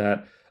arguments like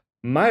that.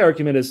 My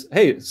argument is,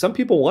 hey, some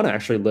people want to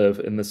actually live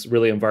in this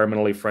really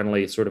environmentally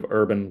friendly sort of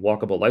urban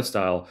walkable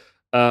lifestyle.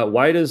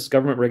 Why does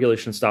government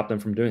regulation stop them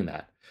from doing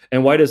that?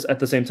 And why does, at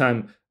the same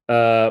time,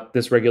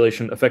 this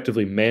regulation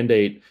effectively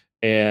mandate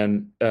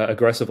and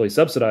aggressively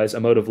subsidize a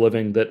mode of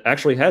living that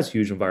actually has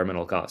huge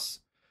environmental costs?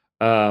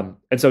 And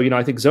so,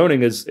 I think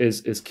zoning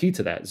is key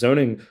to that.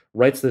 Zoning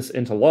writes this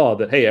into law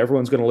that, hey,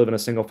 everyone's going to live in a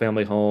single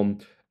family home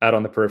out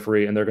on the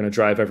periphery, and they're going to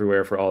drive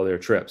everywhere for all their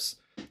trips.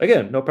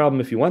 Again, no problem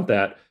if you want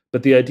that,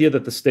 but the idea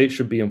that the state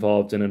should be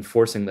involved in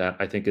enforcing that,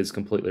 I think, is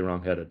completely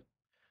wrongheaded.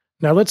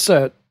 Now let's,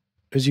 as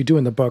you do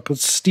in the book,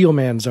 let's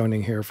steelman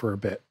zoning here for a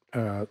bit.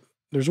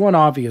 There's one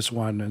obvious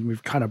one, and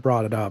we've kind of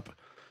brought it up,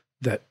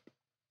 that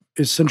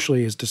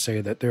essentially is to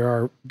say that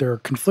there are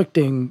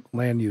conflicting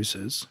land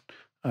uses,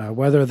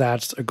 whether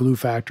that's a glue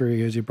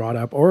factory, as you brought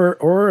up,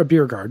 or a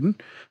beer garden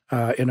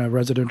in a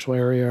residential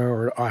area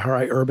or a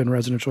high urban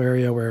residential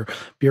area where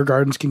beer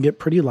gardens can get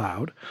pretty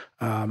loud.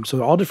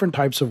 So all different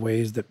types of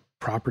ways that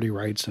property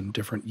rights and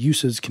different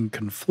uses can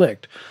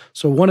conflict.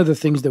 So one of the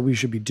things that we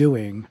should be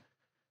doing,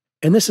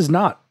 and this is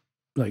not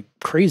like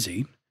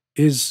crazy,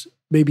 is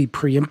maybe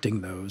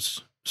preempting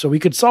those. So we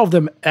could solve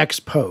them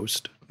ex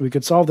post. We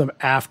could solve them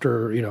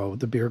after,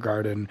 the beer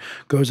garden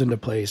goes into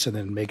place and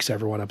then makes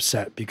everyone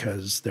upset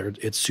because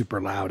it's super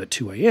loud at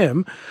 2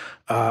 a.m.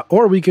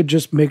 Or we could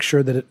just make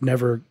sure that it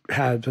never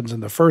happens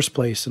in the first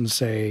place and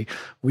say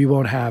we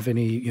won't have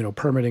any,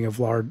 permitting of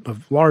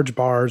large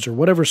bars or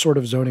whatever sort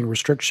of zoning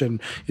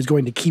restriction is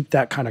going to keep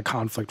that kind of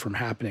conflict from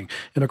happening.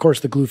 And of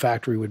course, the glue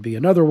factory would be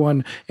another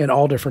one, and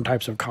all different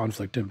types of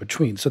conflict in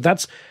between. So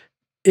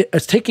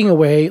it's taking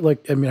away, I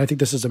think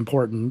this is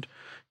important.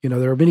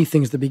 There are many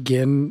things that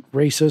begin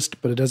racist,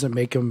 but it doesn't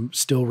make them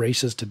still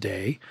racist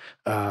today.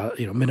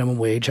 Minimum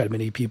wage had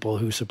many people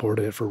who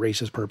supported it for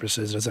racist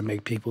purposes. It doesn't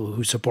make people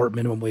who support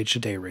minimum wage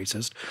today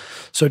racist.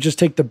 So just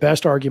take the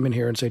best argument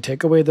here and say,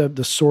 take away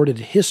the sordid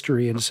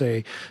history and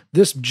say,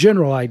 this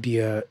general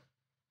idea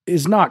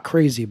is not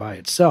crazy by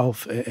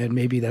itself. And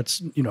maybe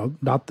that's,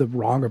 not the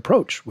wrong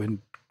approach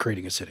when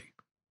creating a city.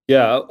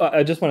 Yeah,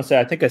 I just want to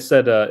say, I think I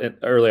said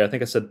earlier, I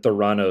think I said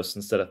Theranos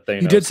instead of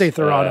Thanos. You did say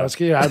Theranos.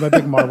 Yeah, I'm a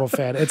big Marvel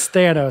fan. It's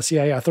Thanos.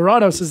 Yeah.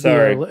 Theranos is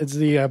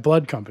the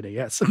blood company.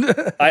 Yes.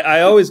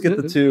 I always get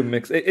the two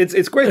mixed.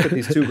 It's great that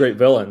these two great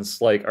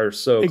villains are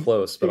so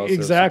close, but also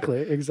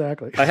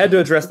exactly. I had to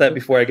address that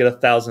before I get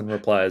 1,000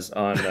 replies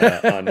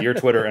on your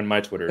Twitter and my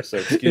Twitter. So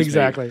excuse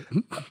me.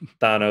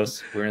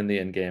 Thanos, we're in the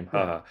end game.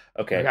 Haha.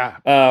 Okay. Yeah.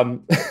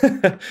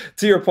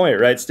 To your point,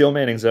 right? Steel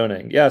manning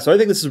zoning. Yeah. So I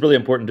think this is really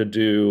important to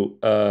do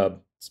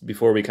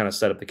before we kind of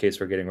set up the case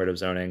for getting rid of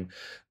zoning.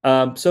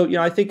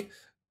 I think,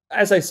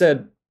 as I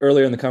said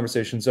earlier in the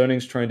conversation, zoning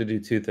is trying to do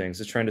two things.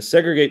 It's trying to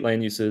segregate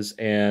land uses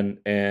and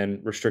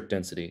restrict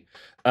density.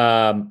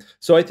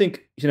 So I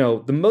think,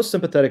 the most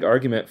sympathetic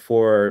argument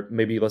for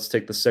maybe let's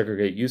take the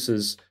segregate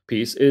uses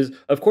piece is,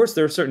 of course,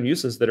 there are certain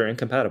uses that are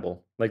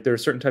incompatible. Like there are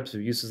certain types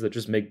of uses that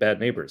just make bad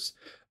neighbors.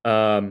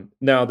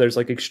 Now there's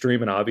like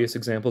extreme and obvious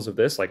examples of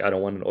this. Like I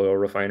don't want an oil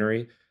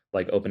refinery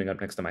like opening up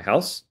next to my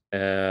house.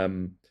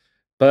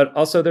 But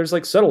also there's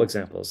like subtle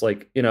examples,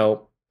 like,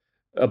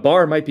 a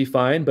bar might be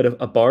fine, but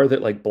a bar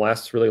that like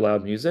blasts really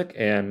loud music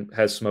and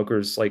has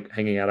smokers like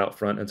hanging out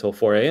front until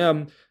 4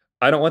 a.m.,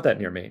 I don't want that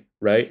near me,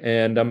 right?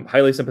 And I'm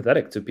highly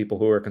sympathetic to people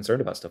who are concerned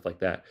about stuff like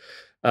that.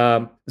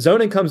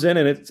 Zoning comes in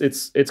and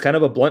it's kind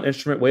of a blunt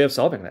instrument way of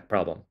solving that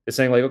problem. It's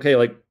saying like, okay,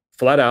 like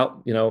flat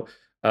out,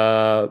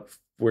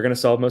 we're going to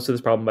solve most of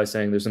this problem by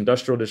saying there's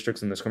industrial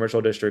districts and there's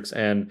commercial districts,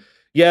 and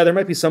yeah, there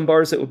might be some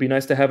bars that would be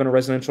nice to have in a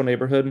residential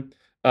neighborhood,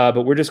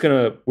 but we're just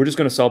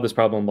gonna solve this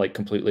problem like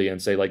completely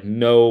and say like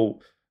no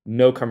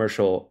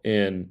commercial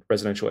in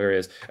residential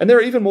areas. And there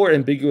are even more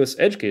ambiguous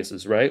edge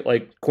cases, right?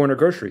 Like corner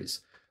groceries.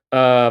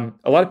 A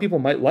lot of people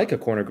might like a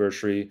corner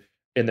grocery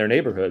in their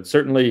neighborhood.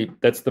 Certainly,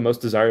 that's the most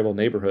desirable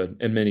neighborhood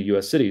in many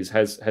U.S. cities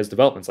has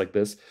developments like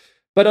this.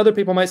 But other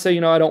people might say,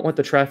 I don't want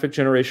the traffic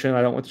generation.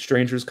 I don't want the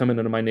strangers coming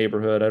into my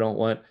neighborhood. I don't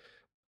want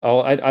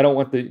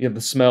the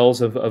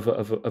smells of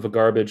a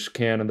garbage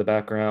can in the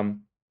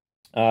background.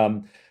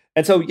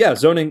 And so, yeah,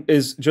 zoning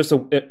is just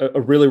a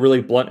really,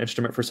 really blunt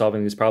instrument for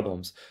solving these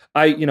problems.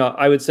 I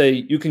would say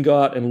you can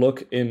go out and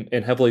look in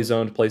heavily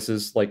zoned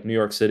places like New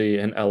York City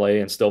and LA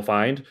and still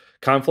find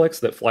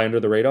conflicts that fly under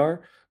the radar.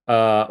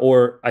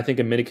 Or I think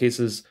in many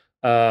cases,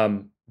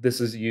 this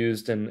is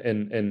used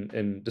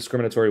in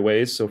discriminatory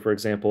ways. So, for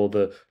example,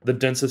 the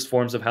densest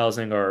forms of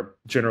housing are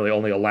generally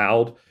only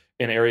allowed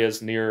in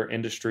areas near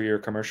industry or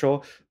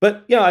commercial.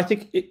 But I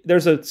think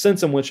there's a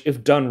sense in which,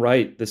 if done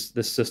right, this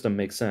system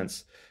makes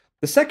sense.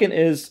 The second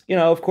is,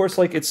 of course,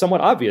 like it's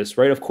somewhat obvious,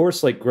 right? Of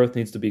course, like growth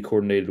needs to be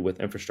coordinated with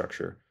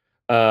infrastructure.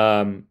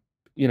 And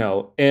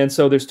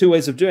so there's two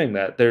ways of doing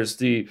that. There's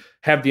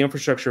have the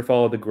infrastructure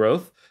follow the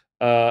growth,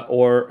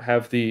 or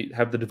have the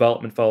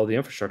development follow the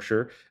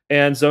infrastructure.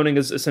 And zoning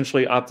is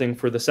essentially opting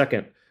for the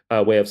second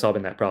way of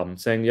solving that problem,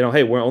 saying,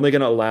 hey, we're only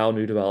going to allow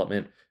new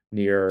development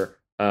near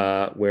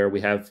where we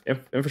have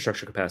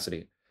infrastructure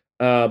capacity.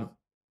 I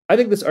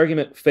think this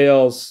argument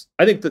fails.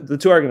 I think the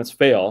two arguments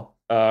fail,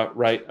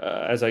 right?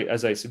 As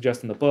I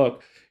suggest in the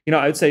book,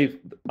 I'd say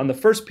on the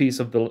first piece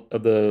of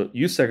the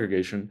use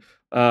segregation,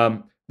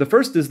 the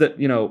first is that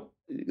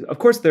of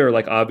course there are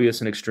like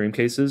obvious and extreme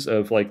cases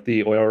of like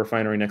the oil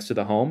refinery next to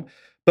the home,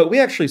 but we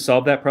actually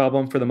solved that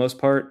problem for the most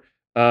part,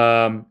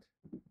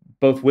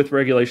 both with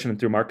regulation and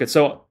through market.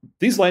 So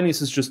these land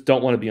uses just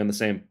don't want to be in the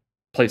same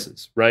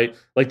places, right?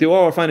 Like the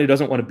oil refinery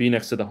doesn't want to be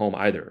next to the home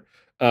either.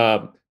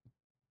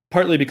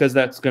 Partly because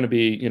that's going to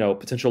be,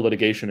 potential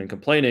litigation and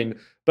complaining,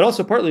 but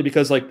also partly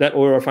because like that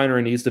oil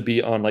refinery needs to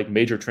be on like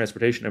major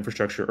transportation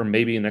infrastructure or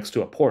maybe next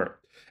to a port.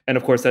 And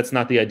of course, that's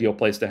not the ideal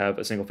place to have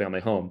a single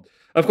family home.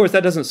 Of course,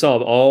 that doesn't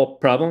solve all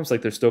problems.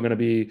 Like there's still going to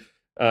be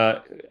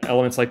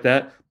elements like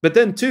that. But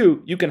then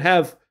too, you can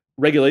have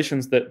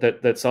regulations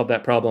that solve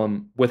that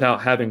problem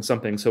without having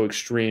something so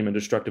extreme and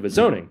destructive as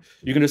zoning.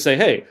 You can just say,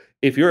 hey,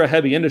 if you're a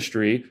heavy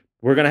industry,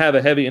 we're going to have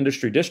a heavy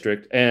industry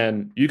district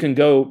and you can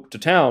go to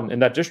town in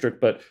that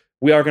district, but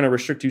we are going to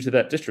restrict you to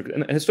that district.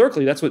 And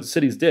historically, that's what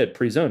cities did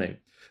pre-zoning.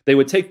 They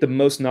would take the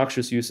most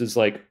noxious uses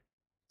like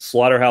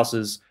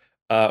slaughterhouses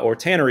or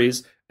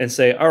tanneries and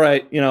say, all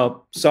right,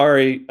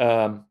 sorry,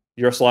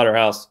 you're a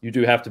slaughterhouse. You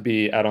do have to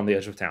be out on the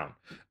edge of town.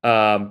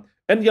 And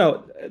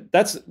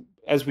that's,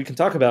 as we can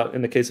talk about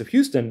in the case of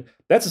Houston,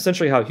 that's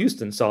essentially how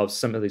Houston solves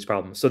some of these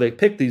problems. So they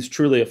pick these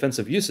truly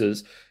offensive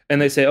uses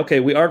and they say, okay,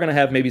 we are going to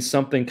have maybe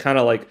something kind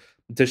of like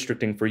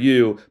districting for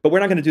you, but we're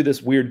not going to do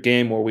this weird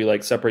game where we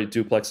like separate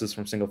duplexes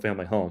from single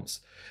family homes.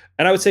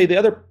 And I would say the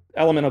other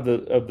element of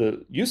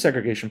the use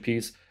segregation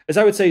piece is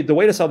I would say the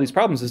way to solve these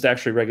problems is to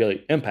actually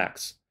regulate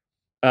impacts.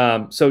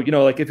 So,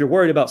 like if you're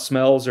worried about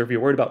smells or if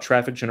you're worried about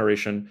traffic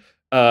generation,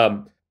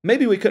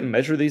 maybe we couldn't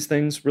measure these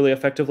things really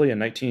effectively in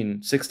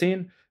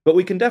 1916, but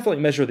we can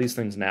definitely measure these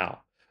things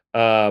now.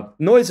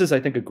 Noise is,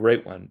 I think, a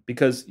great one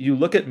because you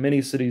look at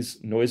many cities'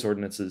 noise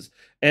ordinances,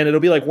 and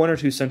it'll be like one or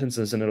two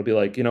sentences, and it'll be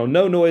like, no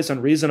noise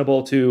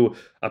unreasonable to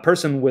a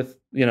person with,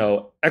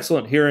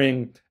 excellent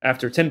hearing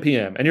after 10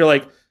 p.m. And you're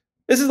like,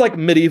 this is like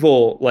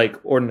medieval like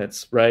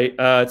ordinance, right?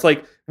 It's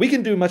like we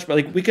can do much,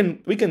 like we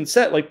can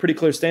set like pretty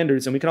clear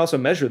standards, and we can also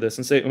measure this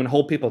and say and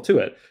hold people to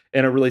it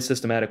in a really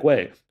systematic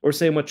way. Or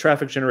same with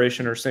traffic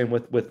generation, or same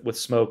with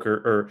smoke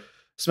or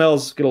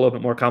smells get a little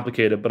bit more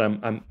complicated. But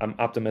I'm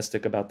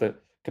optimistic about the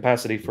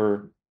capacity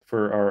for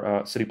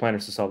our city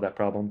planners to solve that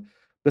problem.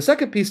 The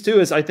second piece too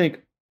is I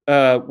think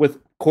with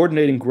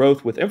coordinating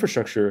growth with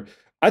infrastructure,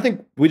 I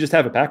think we just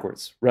have it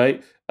backwards,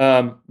 right?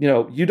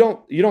 You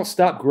don't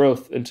stop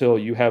growth until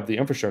you have the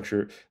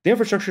infrastructure. The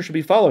infrastructure should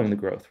be following the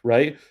growth,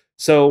 right?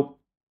 So,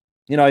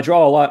 I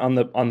draw a lot on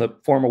the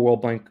former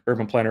World Bank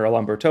urban planner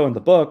Alain Berthaud in the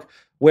book,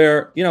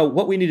 where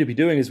what we need to be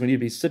doing is we need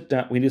to sit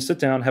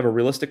down, have a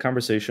realistic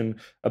conversation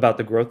about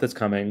the growth that's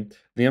coming,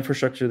 the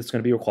infrastructure that's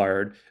going to be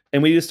required,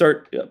 and we need to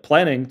start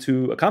planning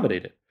to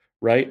accommodate it,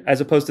 right?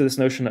 As opposed to this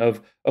notion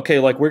of, okay,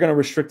 like we're going to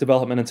restrict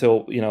development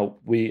until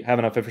we have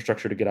enough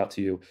infrastructure to get out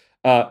to you.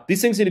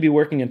 These things need to be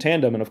working in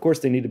tandem, and of course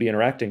they need to be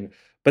interacting.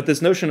 But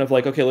this notion of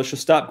like, okay, let's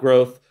just stop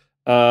growth,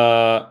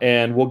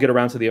 and we'll get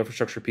around to the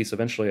infrastructure piece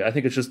eventually. I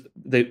think it's just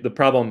the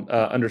problem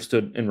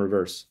understood in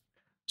reverse.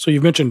 So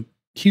you've mentioned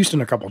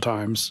Houston a couple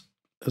times.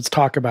 Let's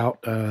talk about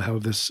how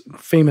this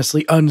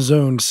famously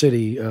unzoned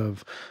city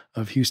of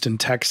Houston,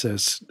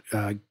 Texas,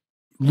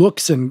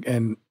 looks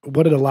and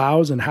what it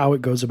allows and how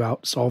it goes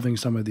about solving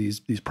some of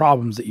these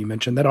problems that you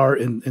mentioned that are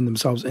in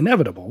themselves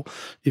inevitable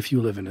if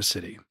you live in a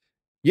city.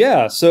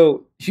 Yeah,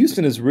 so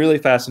Houston is really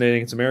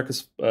fascinating. It's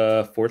America's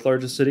fourth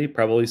largest city,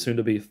 probably soon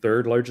to be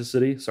third largest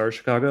city. Sorry,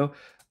 Chicago.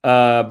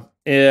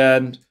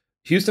 And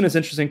Houston is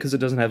interesting because it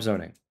doesn't have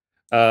zoning.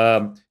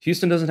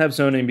 Houston doesn't have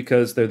zoning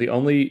because they're the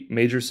only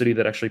major city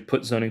that actually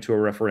put zoning to a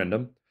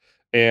referendum.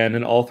 And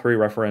in all three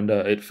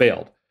referenda, it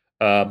failed,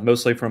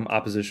 mostly from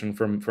opposition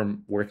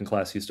from working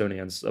class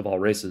Houstonians of all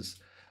races.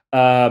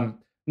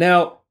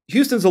 Now,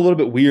 Houston's a little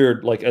bit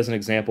weird, like as an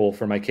example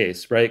for my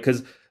case, right?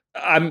 Because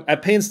I'm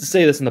at pains to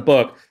say this in the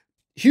book.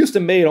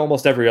 Houston made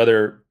almost every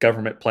other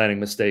government planning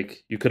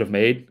mistake you could have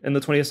made in the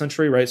 20th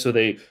century, right? So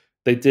they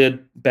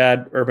did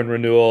bad urban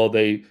renewal.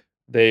 They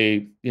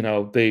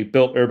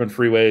built urban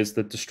freeways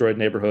that destroyed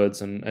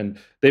neighborhoods, and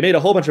they made a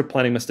whole bunch of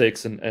planning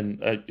mistakes.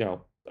 And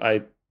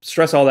I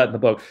stress all that in the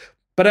book.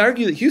 But I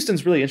argue that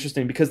Houston's really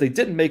interesting because they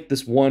didn't make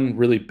this one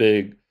really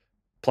big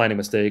planning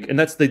mistake, and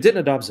that's they didn't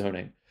adopt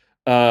zoning.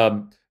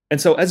 And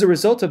so as a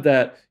result of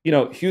that,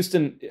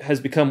 Houston has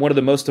become one of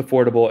the most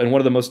affordable and one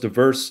of the most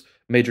diverse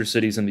major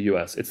cities in the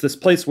US. It's this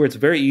place where it's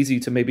very easy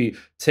to maybe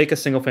take a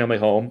single family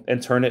home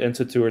and turn it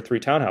into 2 or 3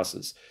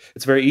 townhouses.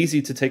 It's very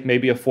easy to take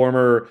maybe a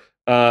former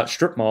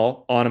strip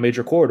mall on a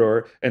major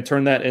corridor and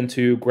turn that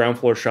into ground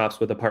floor shops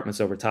with apartments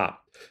over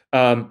top.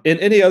 In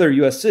any other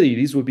US city,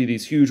 these would be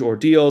these huge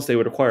ordeals. They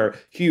would require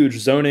huge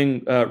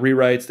zoning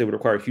rewrites. They would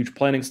require huge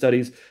planning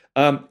studies.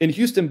 In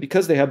Houston,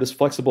 because they have this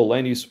flexible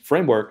land use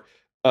framework,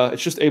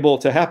 it's just able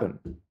to happen.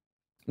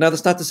 Now,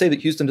 that's not to say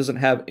that Houston doesn't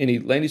have any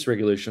land use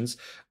regulations.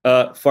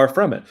 Far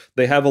from it.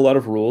 They have a lot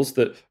of rules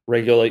that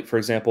regulate, for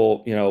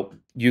example,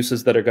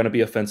 uses that are going to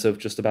be offensive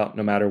just about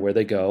no matter where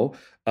they go.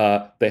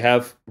 They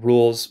have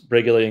rules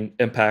regulating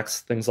impacts,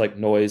 things like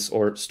noise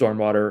or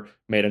stormwater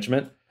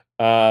management.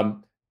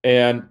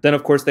 And then,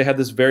 of course, they have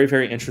this very,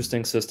 very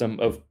interesting system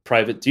of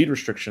private deed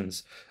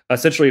restrictions,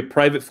 essentially a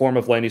private form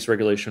of land use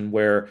regulation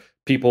where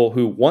people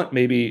who want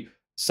maybe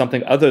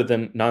something other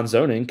than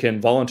non-zoning can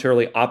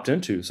voluntarily opt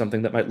into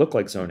something that might look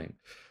like zoning.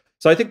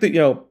 So I think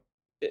that,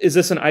 is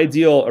this an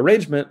ideal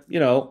arrangement?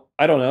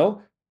 I don't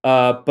know.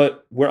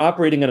 But we're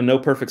operating in a no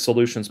perfect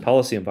solutions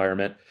policy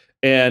environment.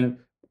 And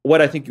what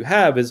I think you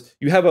have is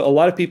you have a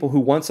lot of people who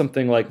want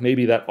something like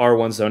maybe that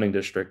R1 zoning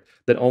district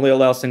that only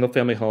allows single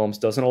family homes,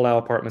 doesn't allow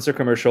apartments or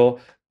commercial,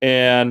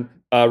 and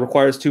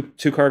requires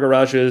two-car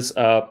garages,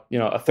 a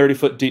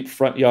 30-foot deep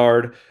front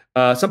yard.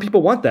 Some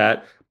people want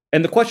that.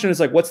 And the question is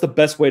like, what's the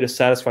best way to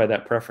satisfy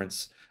that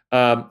preference?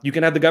 You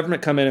can have the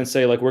government come in and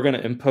say, like, we're going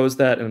to impose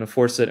that and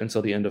enforce it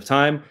until the end of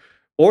time.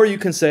 Or you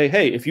can say,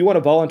 hey, if you want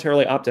to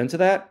voluntarily opt into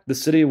that, the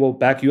city will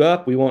back you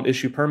up. We won't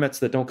issue permits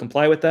that don't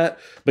comply with that.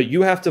 But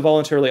you have to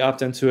voluntarily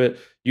opt into it.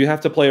 You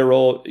have to play a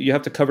role. You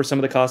have to cover some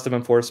of the cost of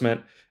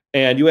enforcement.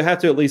 And you have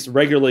to at least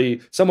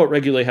somewhat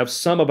regularly, have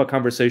some of a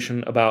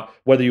conversation about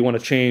whether you want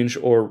to change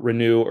or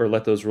renew or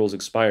let those rules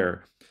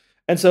expire.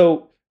 And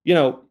so,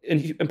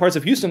 in parts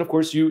of Houston, of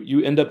course,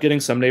 you end up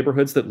getting some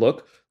neighborhoods that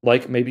look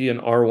like maybe an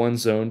R1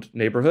 zoned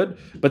neighborhood.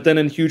 But then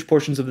in huge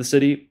portions of the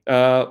city,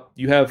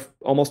 you have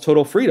almost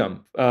total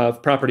freedom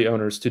of property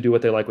owners to do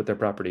what they like with their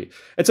property.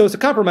 And so it's a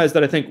compromise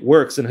that I think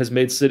works and has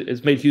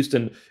made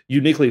Houston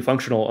uniquely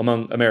functional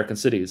among American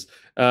cities.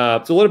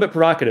 It's a little bit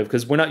provocative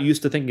because we're not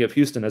used to thinking of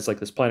Houston as like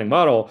this planning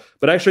model.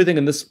 But I actually think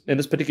in this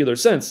particular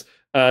sense,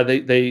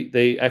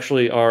 they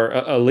actually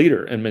are a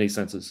leader in many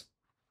senses.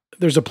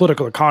 there's a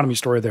political economy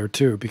story there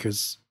too,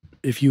 because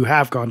if you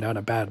have gone down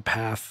a bad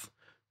path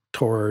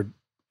toward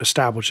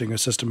establishing a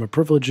system of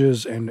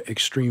privileges and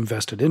extreme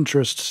vested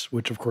interests,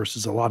 which of course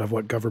is a lot of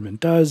what government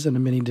does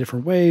in many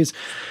different ways,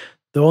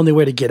 the only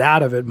way to get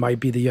out of it might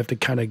be that you have to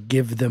kind of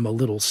give them a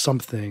little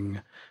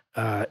something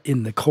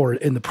in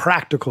the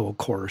practical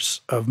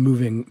course of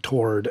moving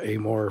toward a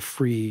more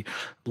free,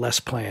 less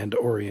planned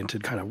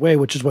oriented kind of way,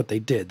 which is what they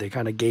did. They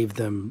kind of gave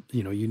them,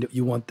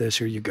 you want this,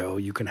 here you go,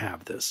 you can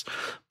have this.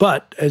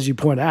 But as you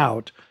point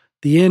out,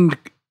 the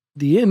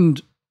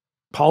end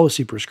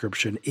policy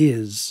prescription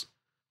is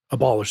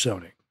abolish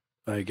zoning.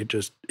 Like it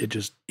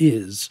just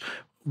is.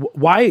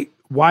 Why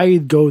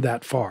go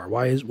that far?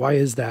 Why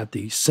is that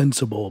the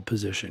sensible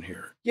position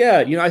here?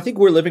 Yeah, I think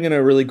we're living in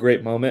a really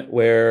great moment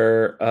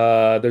where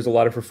there's a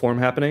lot of reform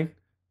happening.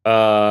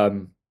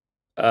 So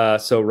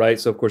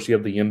of course you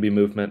have the YIMBY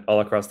movement all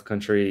across the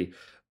country,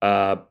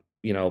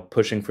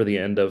 pushing for the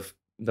end of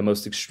the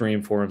most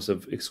extreme forms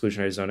of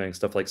exclusionary zoning,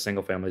 stuff like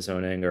single family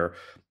zoning or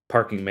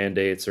parking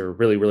mandates or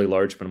really, really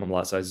large minimum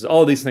lot sizes,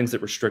 all of these things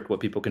that restrict what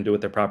people can do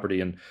with their property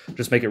and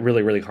just make it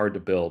really, really hard to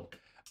build.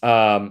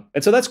 And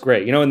so that's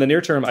great. In the near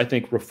term, I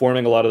think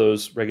reforming a lot of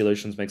those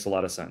regulations makes a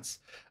lot of sense.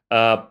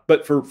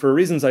 But for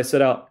reasons I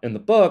set out in the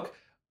book,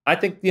 I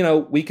think,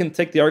 we can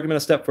take the argument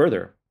a step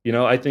further.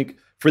 I think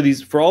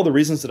for all the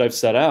reasons that I've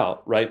set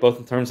out, right, both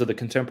in terms of the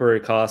contemporary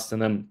costs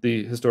and then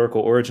the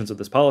historical origins of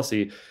this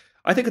policy,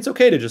 I think it's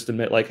okay to just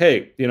admit, like,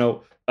 hey,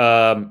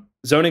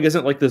 zoning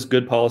isn't like this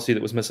good policy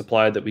that was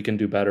misapplied that we can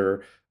do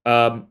better.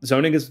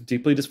 Zoning is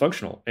deeply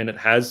dysfunctional, and it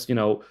has,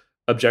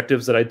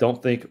 objectives that I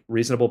don't think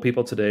reasonable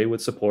people today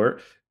would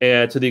support.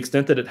 And to the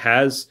extent that it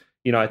has,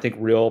 I think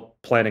real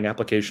planning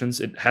applications,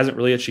 it hasn't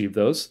really achieved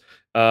those.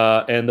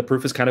 And the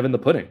proof is kind of in the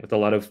pudding with a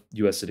lot of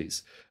U.S.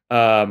 cities.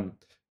 And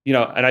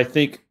I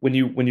think when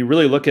you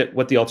really look at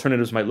what the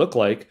alternatives might look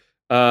like,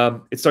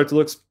 it starts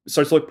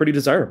to look pretty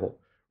desirable,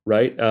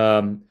 right?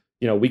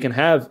 We can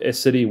have a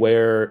city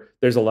where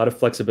there's a lot of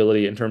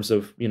flexibility in terms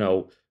of,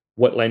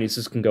 what land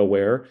uses can go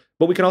where,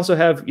 but we can also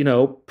have,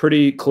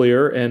 pretty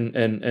clear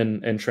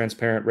and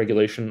transparent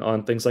regulation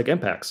on things like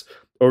impacts.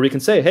 Or we can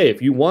say, hey,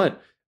 if you want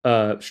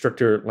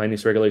stricter land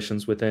use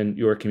regulations within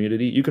your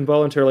community, you can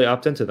voluntarily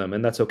opt into them,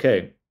 and that's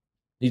okay.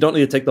 You don't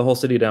need to take the whole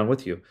city down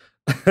with you,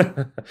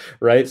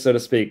 right, so to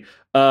speak.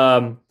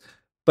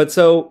 But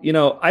so,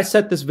 I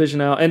set this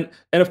vision out, and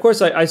of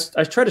course, I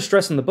try to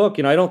stress in the book,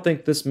 I don't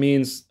think this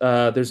means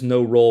there's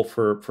no role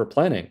for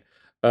planning.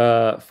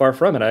 Far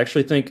from it. I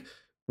actually think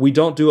we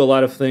don't do a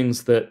lot of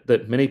things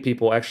that many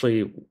people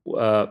actually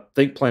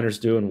think planners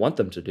do and want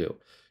them to do.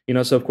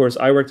 So of course,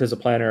 I worked as a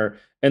planner,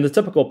 and the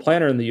typical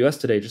planner in the U.S.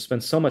 today just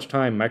spends so much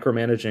time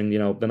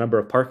micromanaging, the number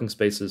of parking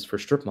spaces for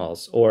strip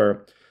malls,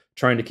 or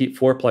trying to keep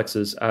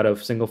fourplexes out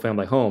of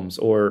single-family homes,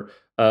 or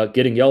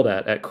getting yelled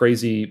at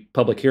crazy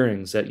public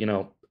hearings at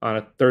on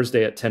a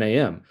Thursday at 10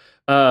 a.m.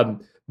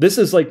 This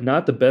is like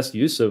not the best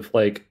use of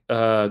like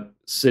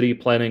city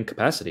planning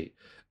capacity.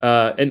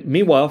 And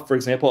meanwhile, for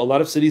example, a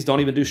lot of cities don't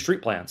even do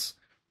street plans,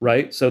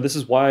 right? So this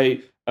is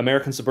why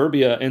American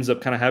suburbia ends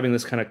up kind of having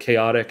this kind of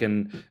chaotic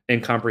and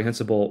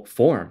incomprehensible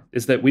form,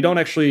 is that we don't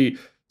actually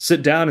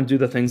sit down and do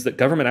the things that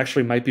government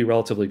actually might be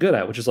relatively good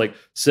at, which is like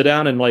sit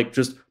down and like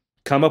just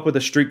come up with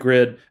a street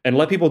grid and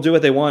let people do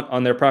what they want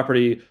on their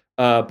property.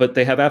 But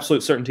they have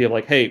absolute certainty of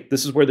like, hey,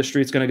 this is where the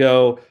street's going to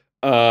go.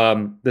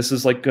 This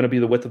is like going to be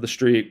the width of the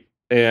street.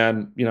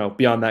 And,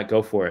 beyond that,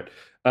 go for it.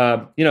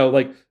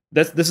 Like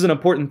this is an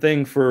important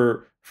thing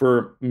for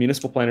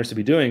municipal planners to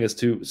be doing, is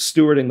to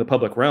stewarding the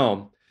public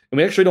realm. And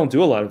we actually don't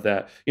do a lot of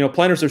that.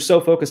 Planners are so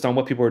focused on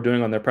what people are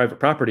doing on their private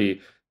property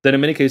that in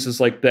many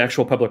cases, like the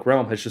actual public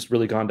realm has just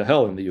really gone to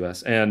hell in the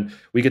U.S. And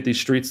we get these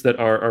streets that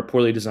are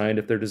poorly designed,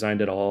 if they're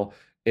designed at all.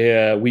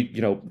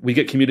 We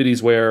get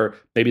communities where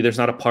maybe there's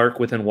not a park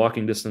within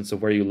walking distance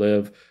of where you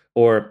live,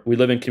 or we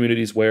live in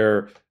communities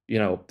where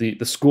the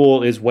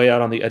school is way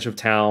out on the edge of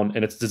town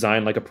and it's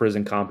designed like a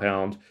prison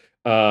compound,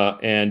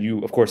 and you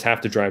of course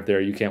have to drive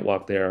there. You can't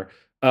walk there.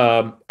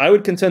 I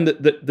would contend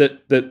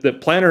that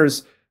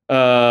planners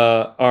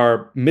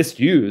are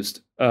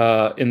misused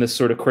in this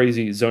sort of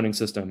crazy zoning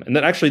system, and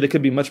that actually they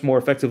could be much more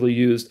effectively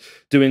used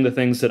doing the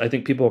things that I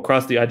think people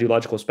across the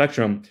ideological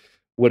spectrum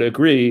would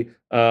agree,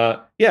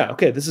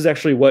 this is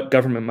actually what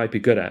government might be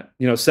good at.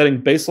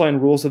 Setting baseline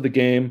rules of the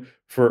game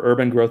for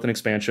urban growth and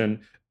expansion,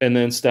 and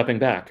then stepping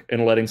back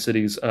and letting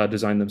cities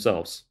design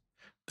themselves.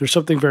 There's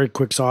something very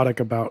quixotic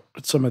about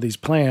some of these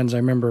plans. I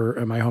remember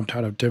in my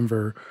hometown of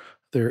Denver,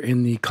 there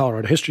in the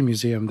Colorado History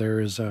Museum, there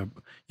is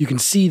you can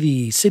see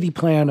the city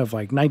plan of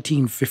like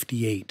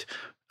 1958,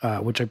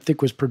 which I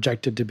think was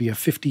projected to be a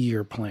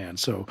 50-year plan.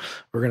 So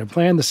we're going to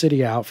plan the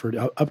city out for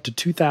up to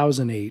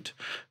 2008.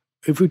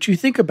 if what you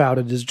think about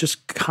it is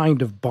just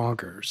kind of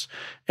bonkers.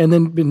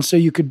 And so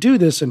you could do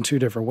this in two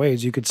different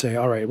ways. You could say,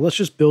 all right, well, let's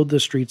just build the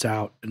streets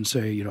out and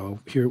say,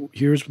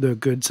 here's the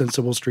good,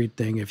 sensible street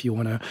thing if you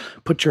want to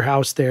put your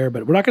house there.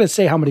 But we're not going to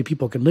say how many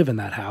people can live in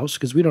that house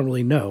because we don't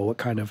really know what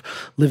kind of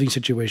living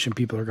situation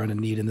people are going to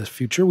need in the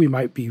future. We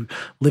might be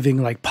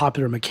living like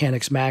Popular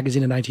Mechanics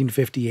magazine in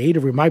 1958,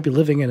 or we might be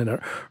living in an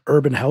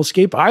urban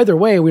hellscape. Either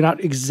way, we're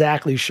not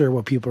exactly sure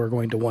what people are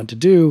going to want to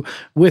do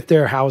with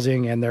their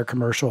housing and their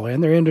commercial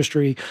and their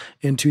industry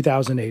in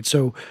 2008.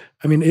 So,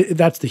 I mean,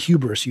 that's the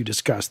hubris you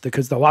discussed,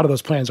 because a lot of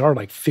those plans are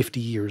like 50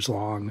 years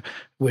long,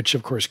 which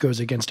of course goes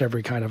against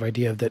every kind of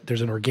idea that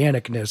there's an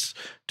organicness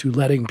to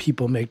letting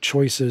people make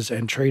choices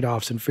and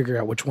trade-offs and figure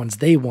out which ones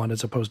they want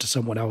as opposed to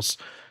someone else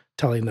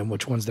telling them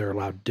which ones they're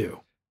allowed to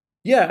do.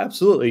 Yeah,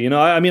 absolutely.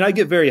 I mean, I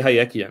get very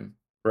Hayekian,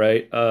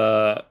 right,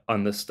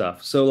 on this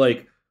stuff. So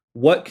like,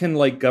 what can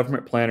like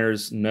government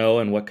planners know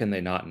and what can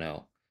they not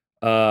know?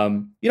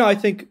 I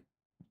think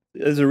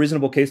there's a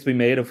reasonable case to be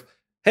made of,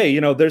 hey,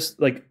 there's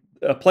like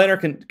a planner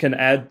can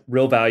add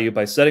real value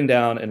by setting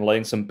down and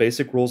laying some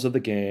basic rules of the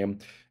game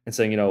and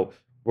saying,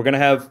 we're gonna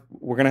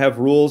have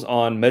rules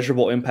on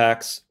measurable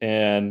impacts,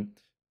 and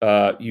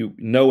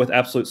with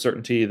absolute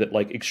certainty that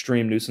like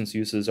extreme nuisance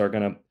uses are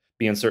gonna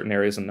be in certain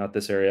areas and not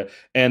this area,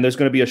 and there's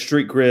gonna be a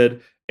street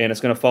grid and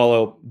it's gonna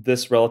follow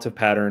this relative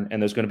pattern, and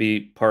there's gonna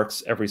be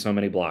parks every so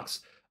many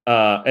blocks,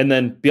 and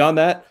then beyond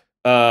that,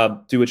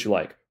 do what you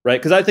like. Right,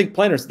 because I think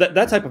planners,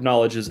 that type of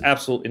knowledge is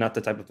absolutely not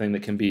the type of thing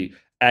that can be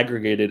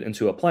aggregated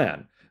into a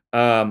plan.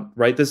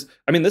 Right, this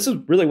is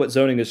really what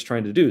zoning is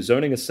trying to do.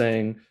 Zoning is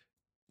saying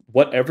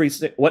what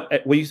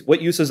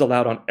use is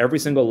allowed on every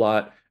single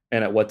lot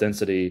and at what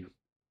density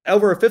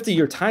over a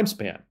 50-year time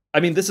span.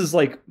 I mean, this is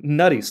like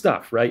nutty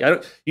stuff,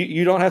 right?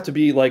 You don't have to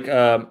be like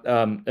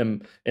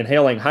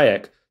inhaling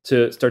Hayek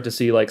to start to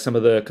see like some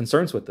of the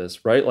concerns with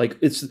this, right?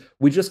 Like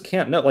we just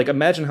can't know. Like,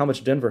 imagine how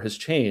much Denver has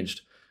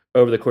changed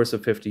over the course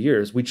of 50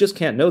 years. We just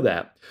can't know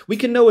that. We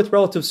can know with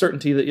relative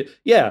certainty that,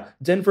 yeah,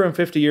 Denver in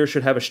 50 years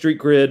should have a street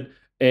grid,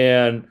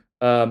 and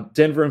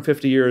Denver in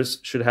 50 years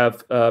should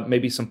have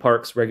maybe some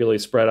parks regularly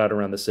spread out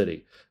around the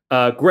city.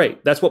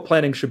 Great. That's what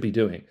planning should be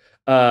doing.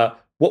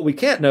 What we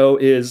can't know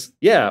is,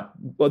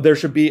 there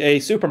should be a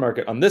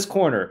supermarket on this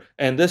corner,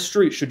 and this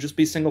street should just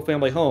be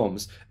single-family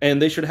homes,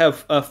 and they should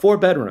have 4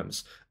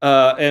 bedrooms,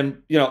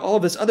 and all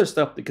of this other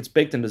stuff that gets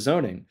baked into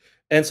zoning.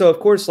 And so, of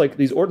course, like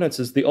these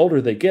ordinances, the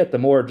older they get, the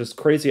more just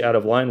crazy out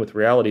of line with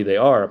reality they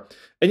are.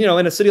 And,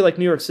 in a city like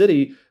New York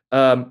City,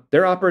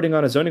 they're operating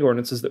on a zoning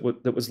ordinances that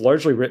was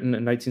largely written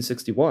in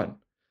 1961.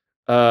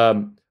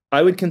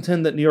 I would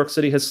contend that New York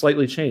City has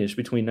slightly changed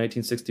between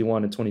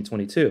 1961 and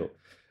 2022.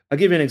 I'll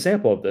give you an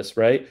example of this,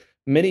 right?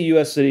 Many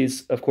U.S.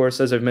 cities, of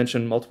course, as I've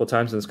mentioned multiple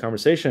times in this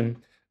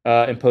conversation,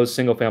 impose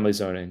single-family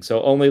zoning.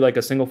 So only like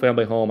a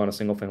single-family home on a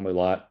single-family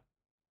lot.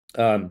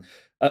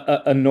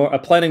 A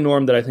planning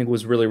norm that I think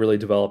was really, really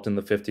developed in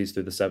the 50s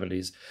through the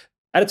 70s,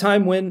 at a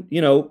time when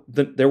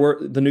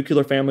the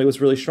nuclear family was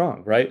really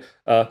strong, right?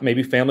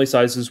 Maybe family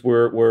sizes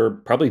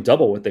were probably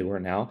double what they were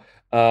now.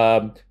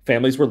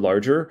 Families were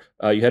larger.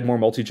 You had more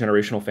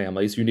multi-generational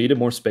families. You needed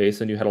more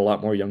space, and you had a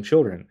lot more young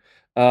children.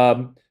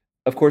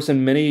 Of course,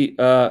 in many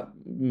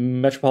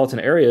metropolitan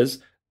areas,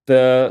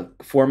 the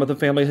form of the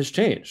family has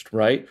changed,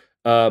 right?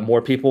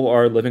 More people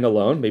are living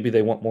alone. Maybe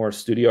they want more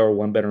studio or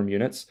one-bedroom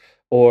units.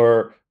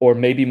 Or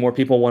maybe more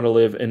people want to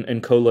live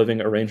in co-living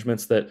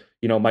arrangements that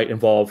might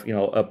involve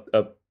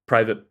a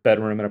private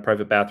bedroom and a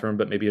private bathroom,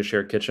 but maybe a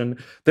shared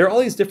kitchen. There are all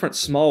these different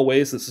small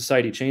ways that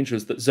society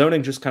changes that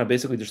zoning just kind of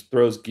basically just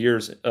throws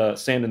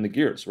sand in the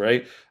gears,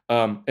 right?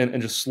 And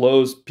just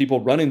slows people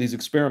running these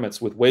experiments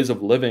with ways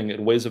of living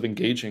and ways of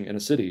engaging in a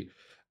city.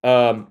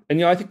 I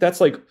think that's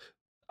like,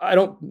 I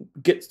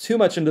don't get too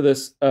much into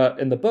this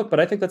in the book, but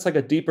I think that's like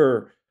a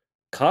deeper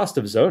cost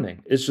of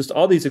zoning. It's just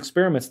all these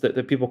experiments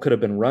that people could have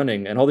been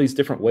running, and all these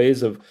different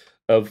ways of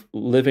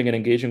living and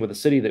engaging with a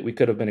city that we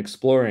could have been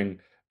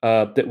exploring,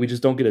 that we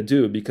just don't get to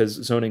do because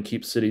zoning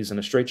keeps cities in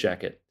a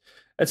straitjacket.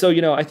 And so,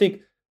 I think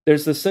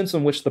there's this sense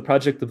in which the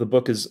project of the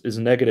book is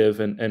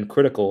negative and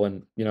critical,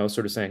 and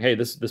sort of saying, hey,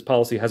 this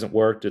policy hasn't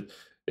worked.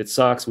 It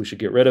sucks. We should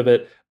get rid of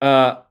it.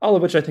 All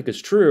of which I think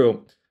is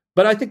true.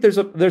 But I think there's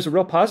a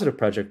real positive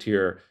project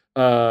here,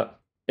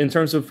 in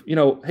terms of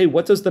hey,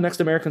 what does the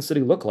next American city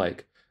look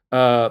like?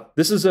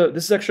 This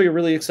is actually a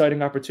really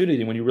exciting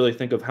opportunity when you really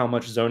think of how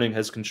much zoning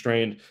has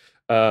constrained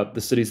the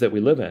cities that we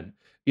live in.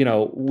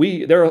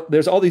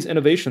 There's all these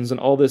innovations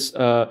and all this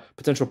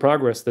potential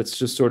progress that's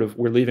just sort of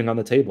we're leaving on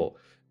the table,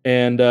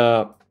 and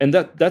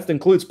that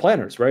includes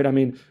planners, right? I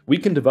mean, we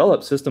can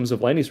develop systems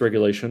of land use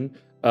regulation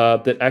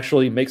that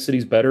actually make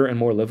cities better and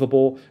more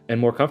livable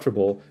and more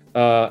comfortable,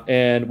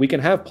 and we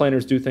can have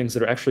planners do things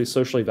that are actually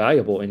socially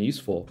valuable and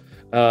useful.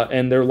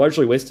 and they're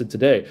largely wasted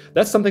today.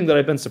 That's something that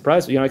I've been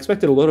surprised with. I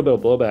expected a little bit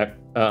of blowback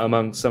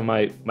among some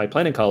of my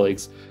planning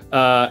colleagues.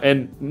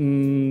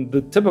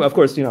 The typical, of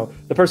course,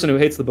 the person who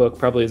hates the book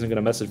probably isn't going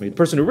to message me. The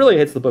person who really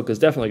hates the book is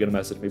definitely going to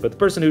message me, but the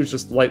person who's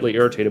just lightly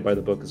irritated by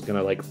the book is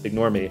going to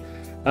ignore me.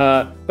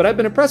 But I've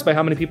been impressed by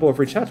how many people have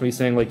reached out to me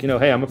saying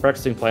hey, I'm a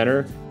practicing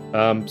planner.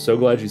 So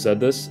glad you said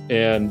this.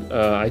 And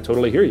I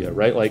totally hear you,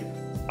 right?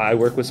 I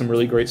work with some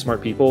really great,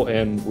 smart people,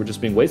 and we're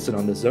just being wasted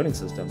on this zoning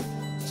system.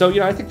 So,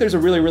 I think there's a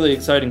really, really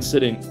exciting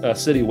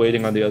city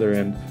waiting on the other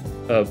end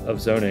of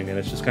zoning, and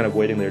it's just kind of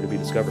waiting there to be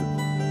discovered.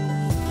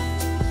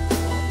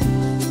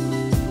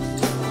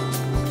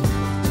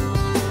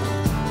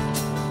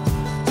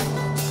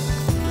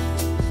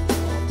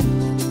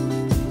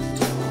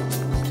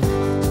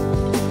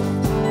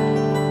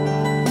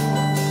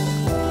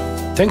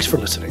 Thanks for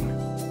listening.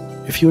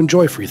 If you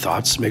enjoy Free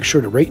Thoughts, make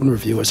sure to rate and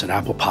review us in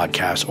Apple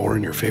Podcasts or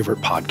in your favorite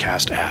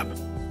podcast app.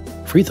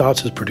 Free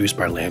Thoughts is produced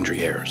by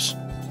Landry Ayers.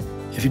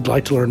 If you'd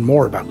like to learn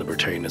more about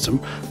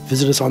libertarianism,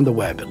 visit us on the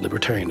web at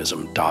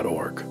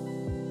libertarianism.org.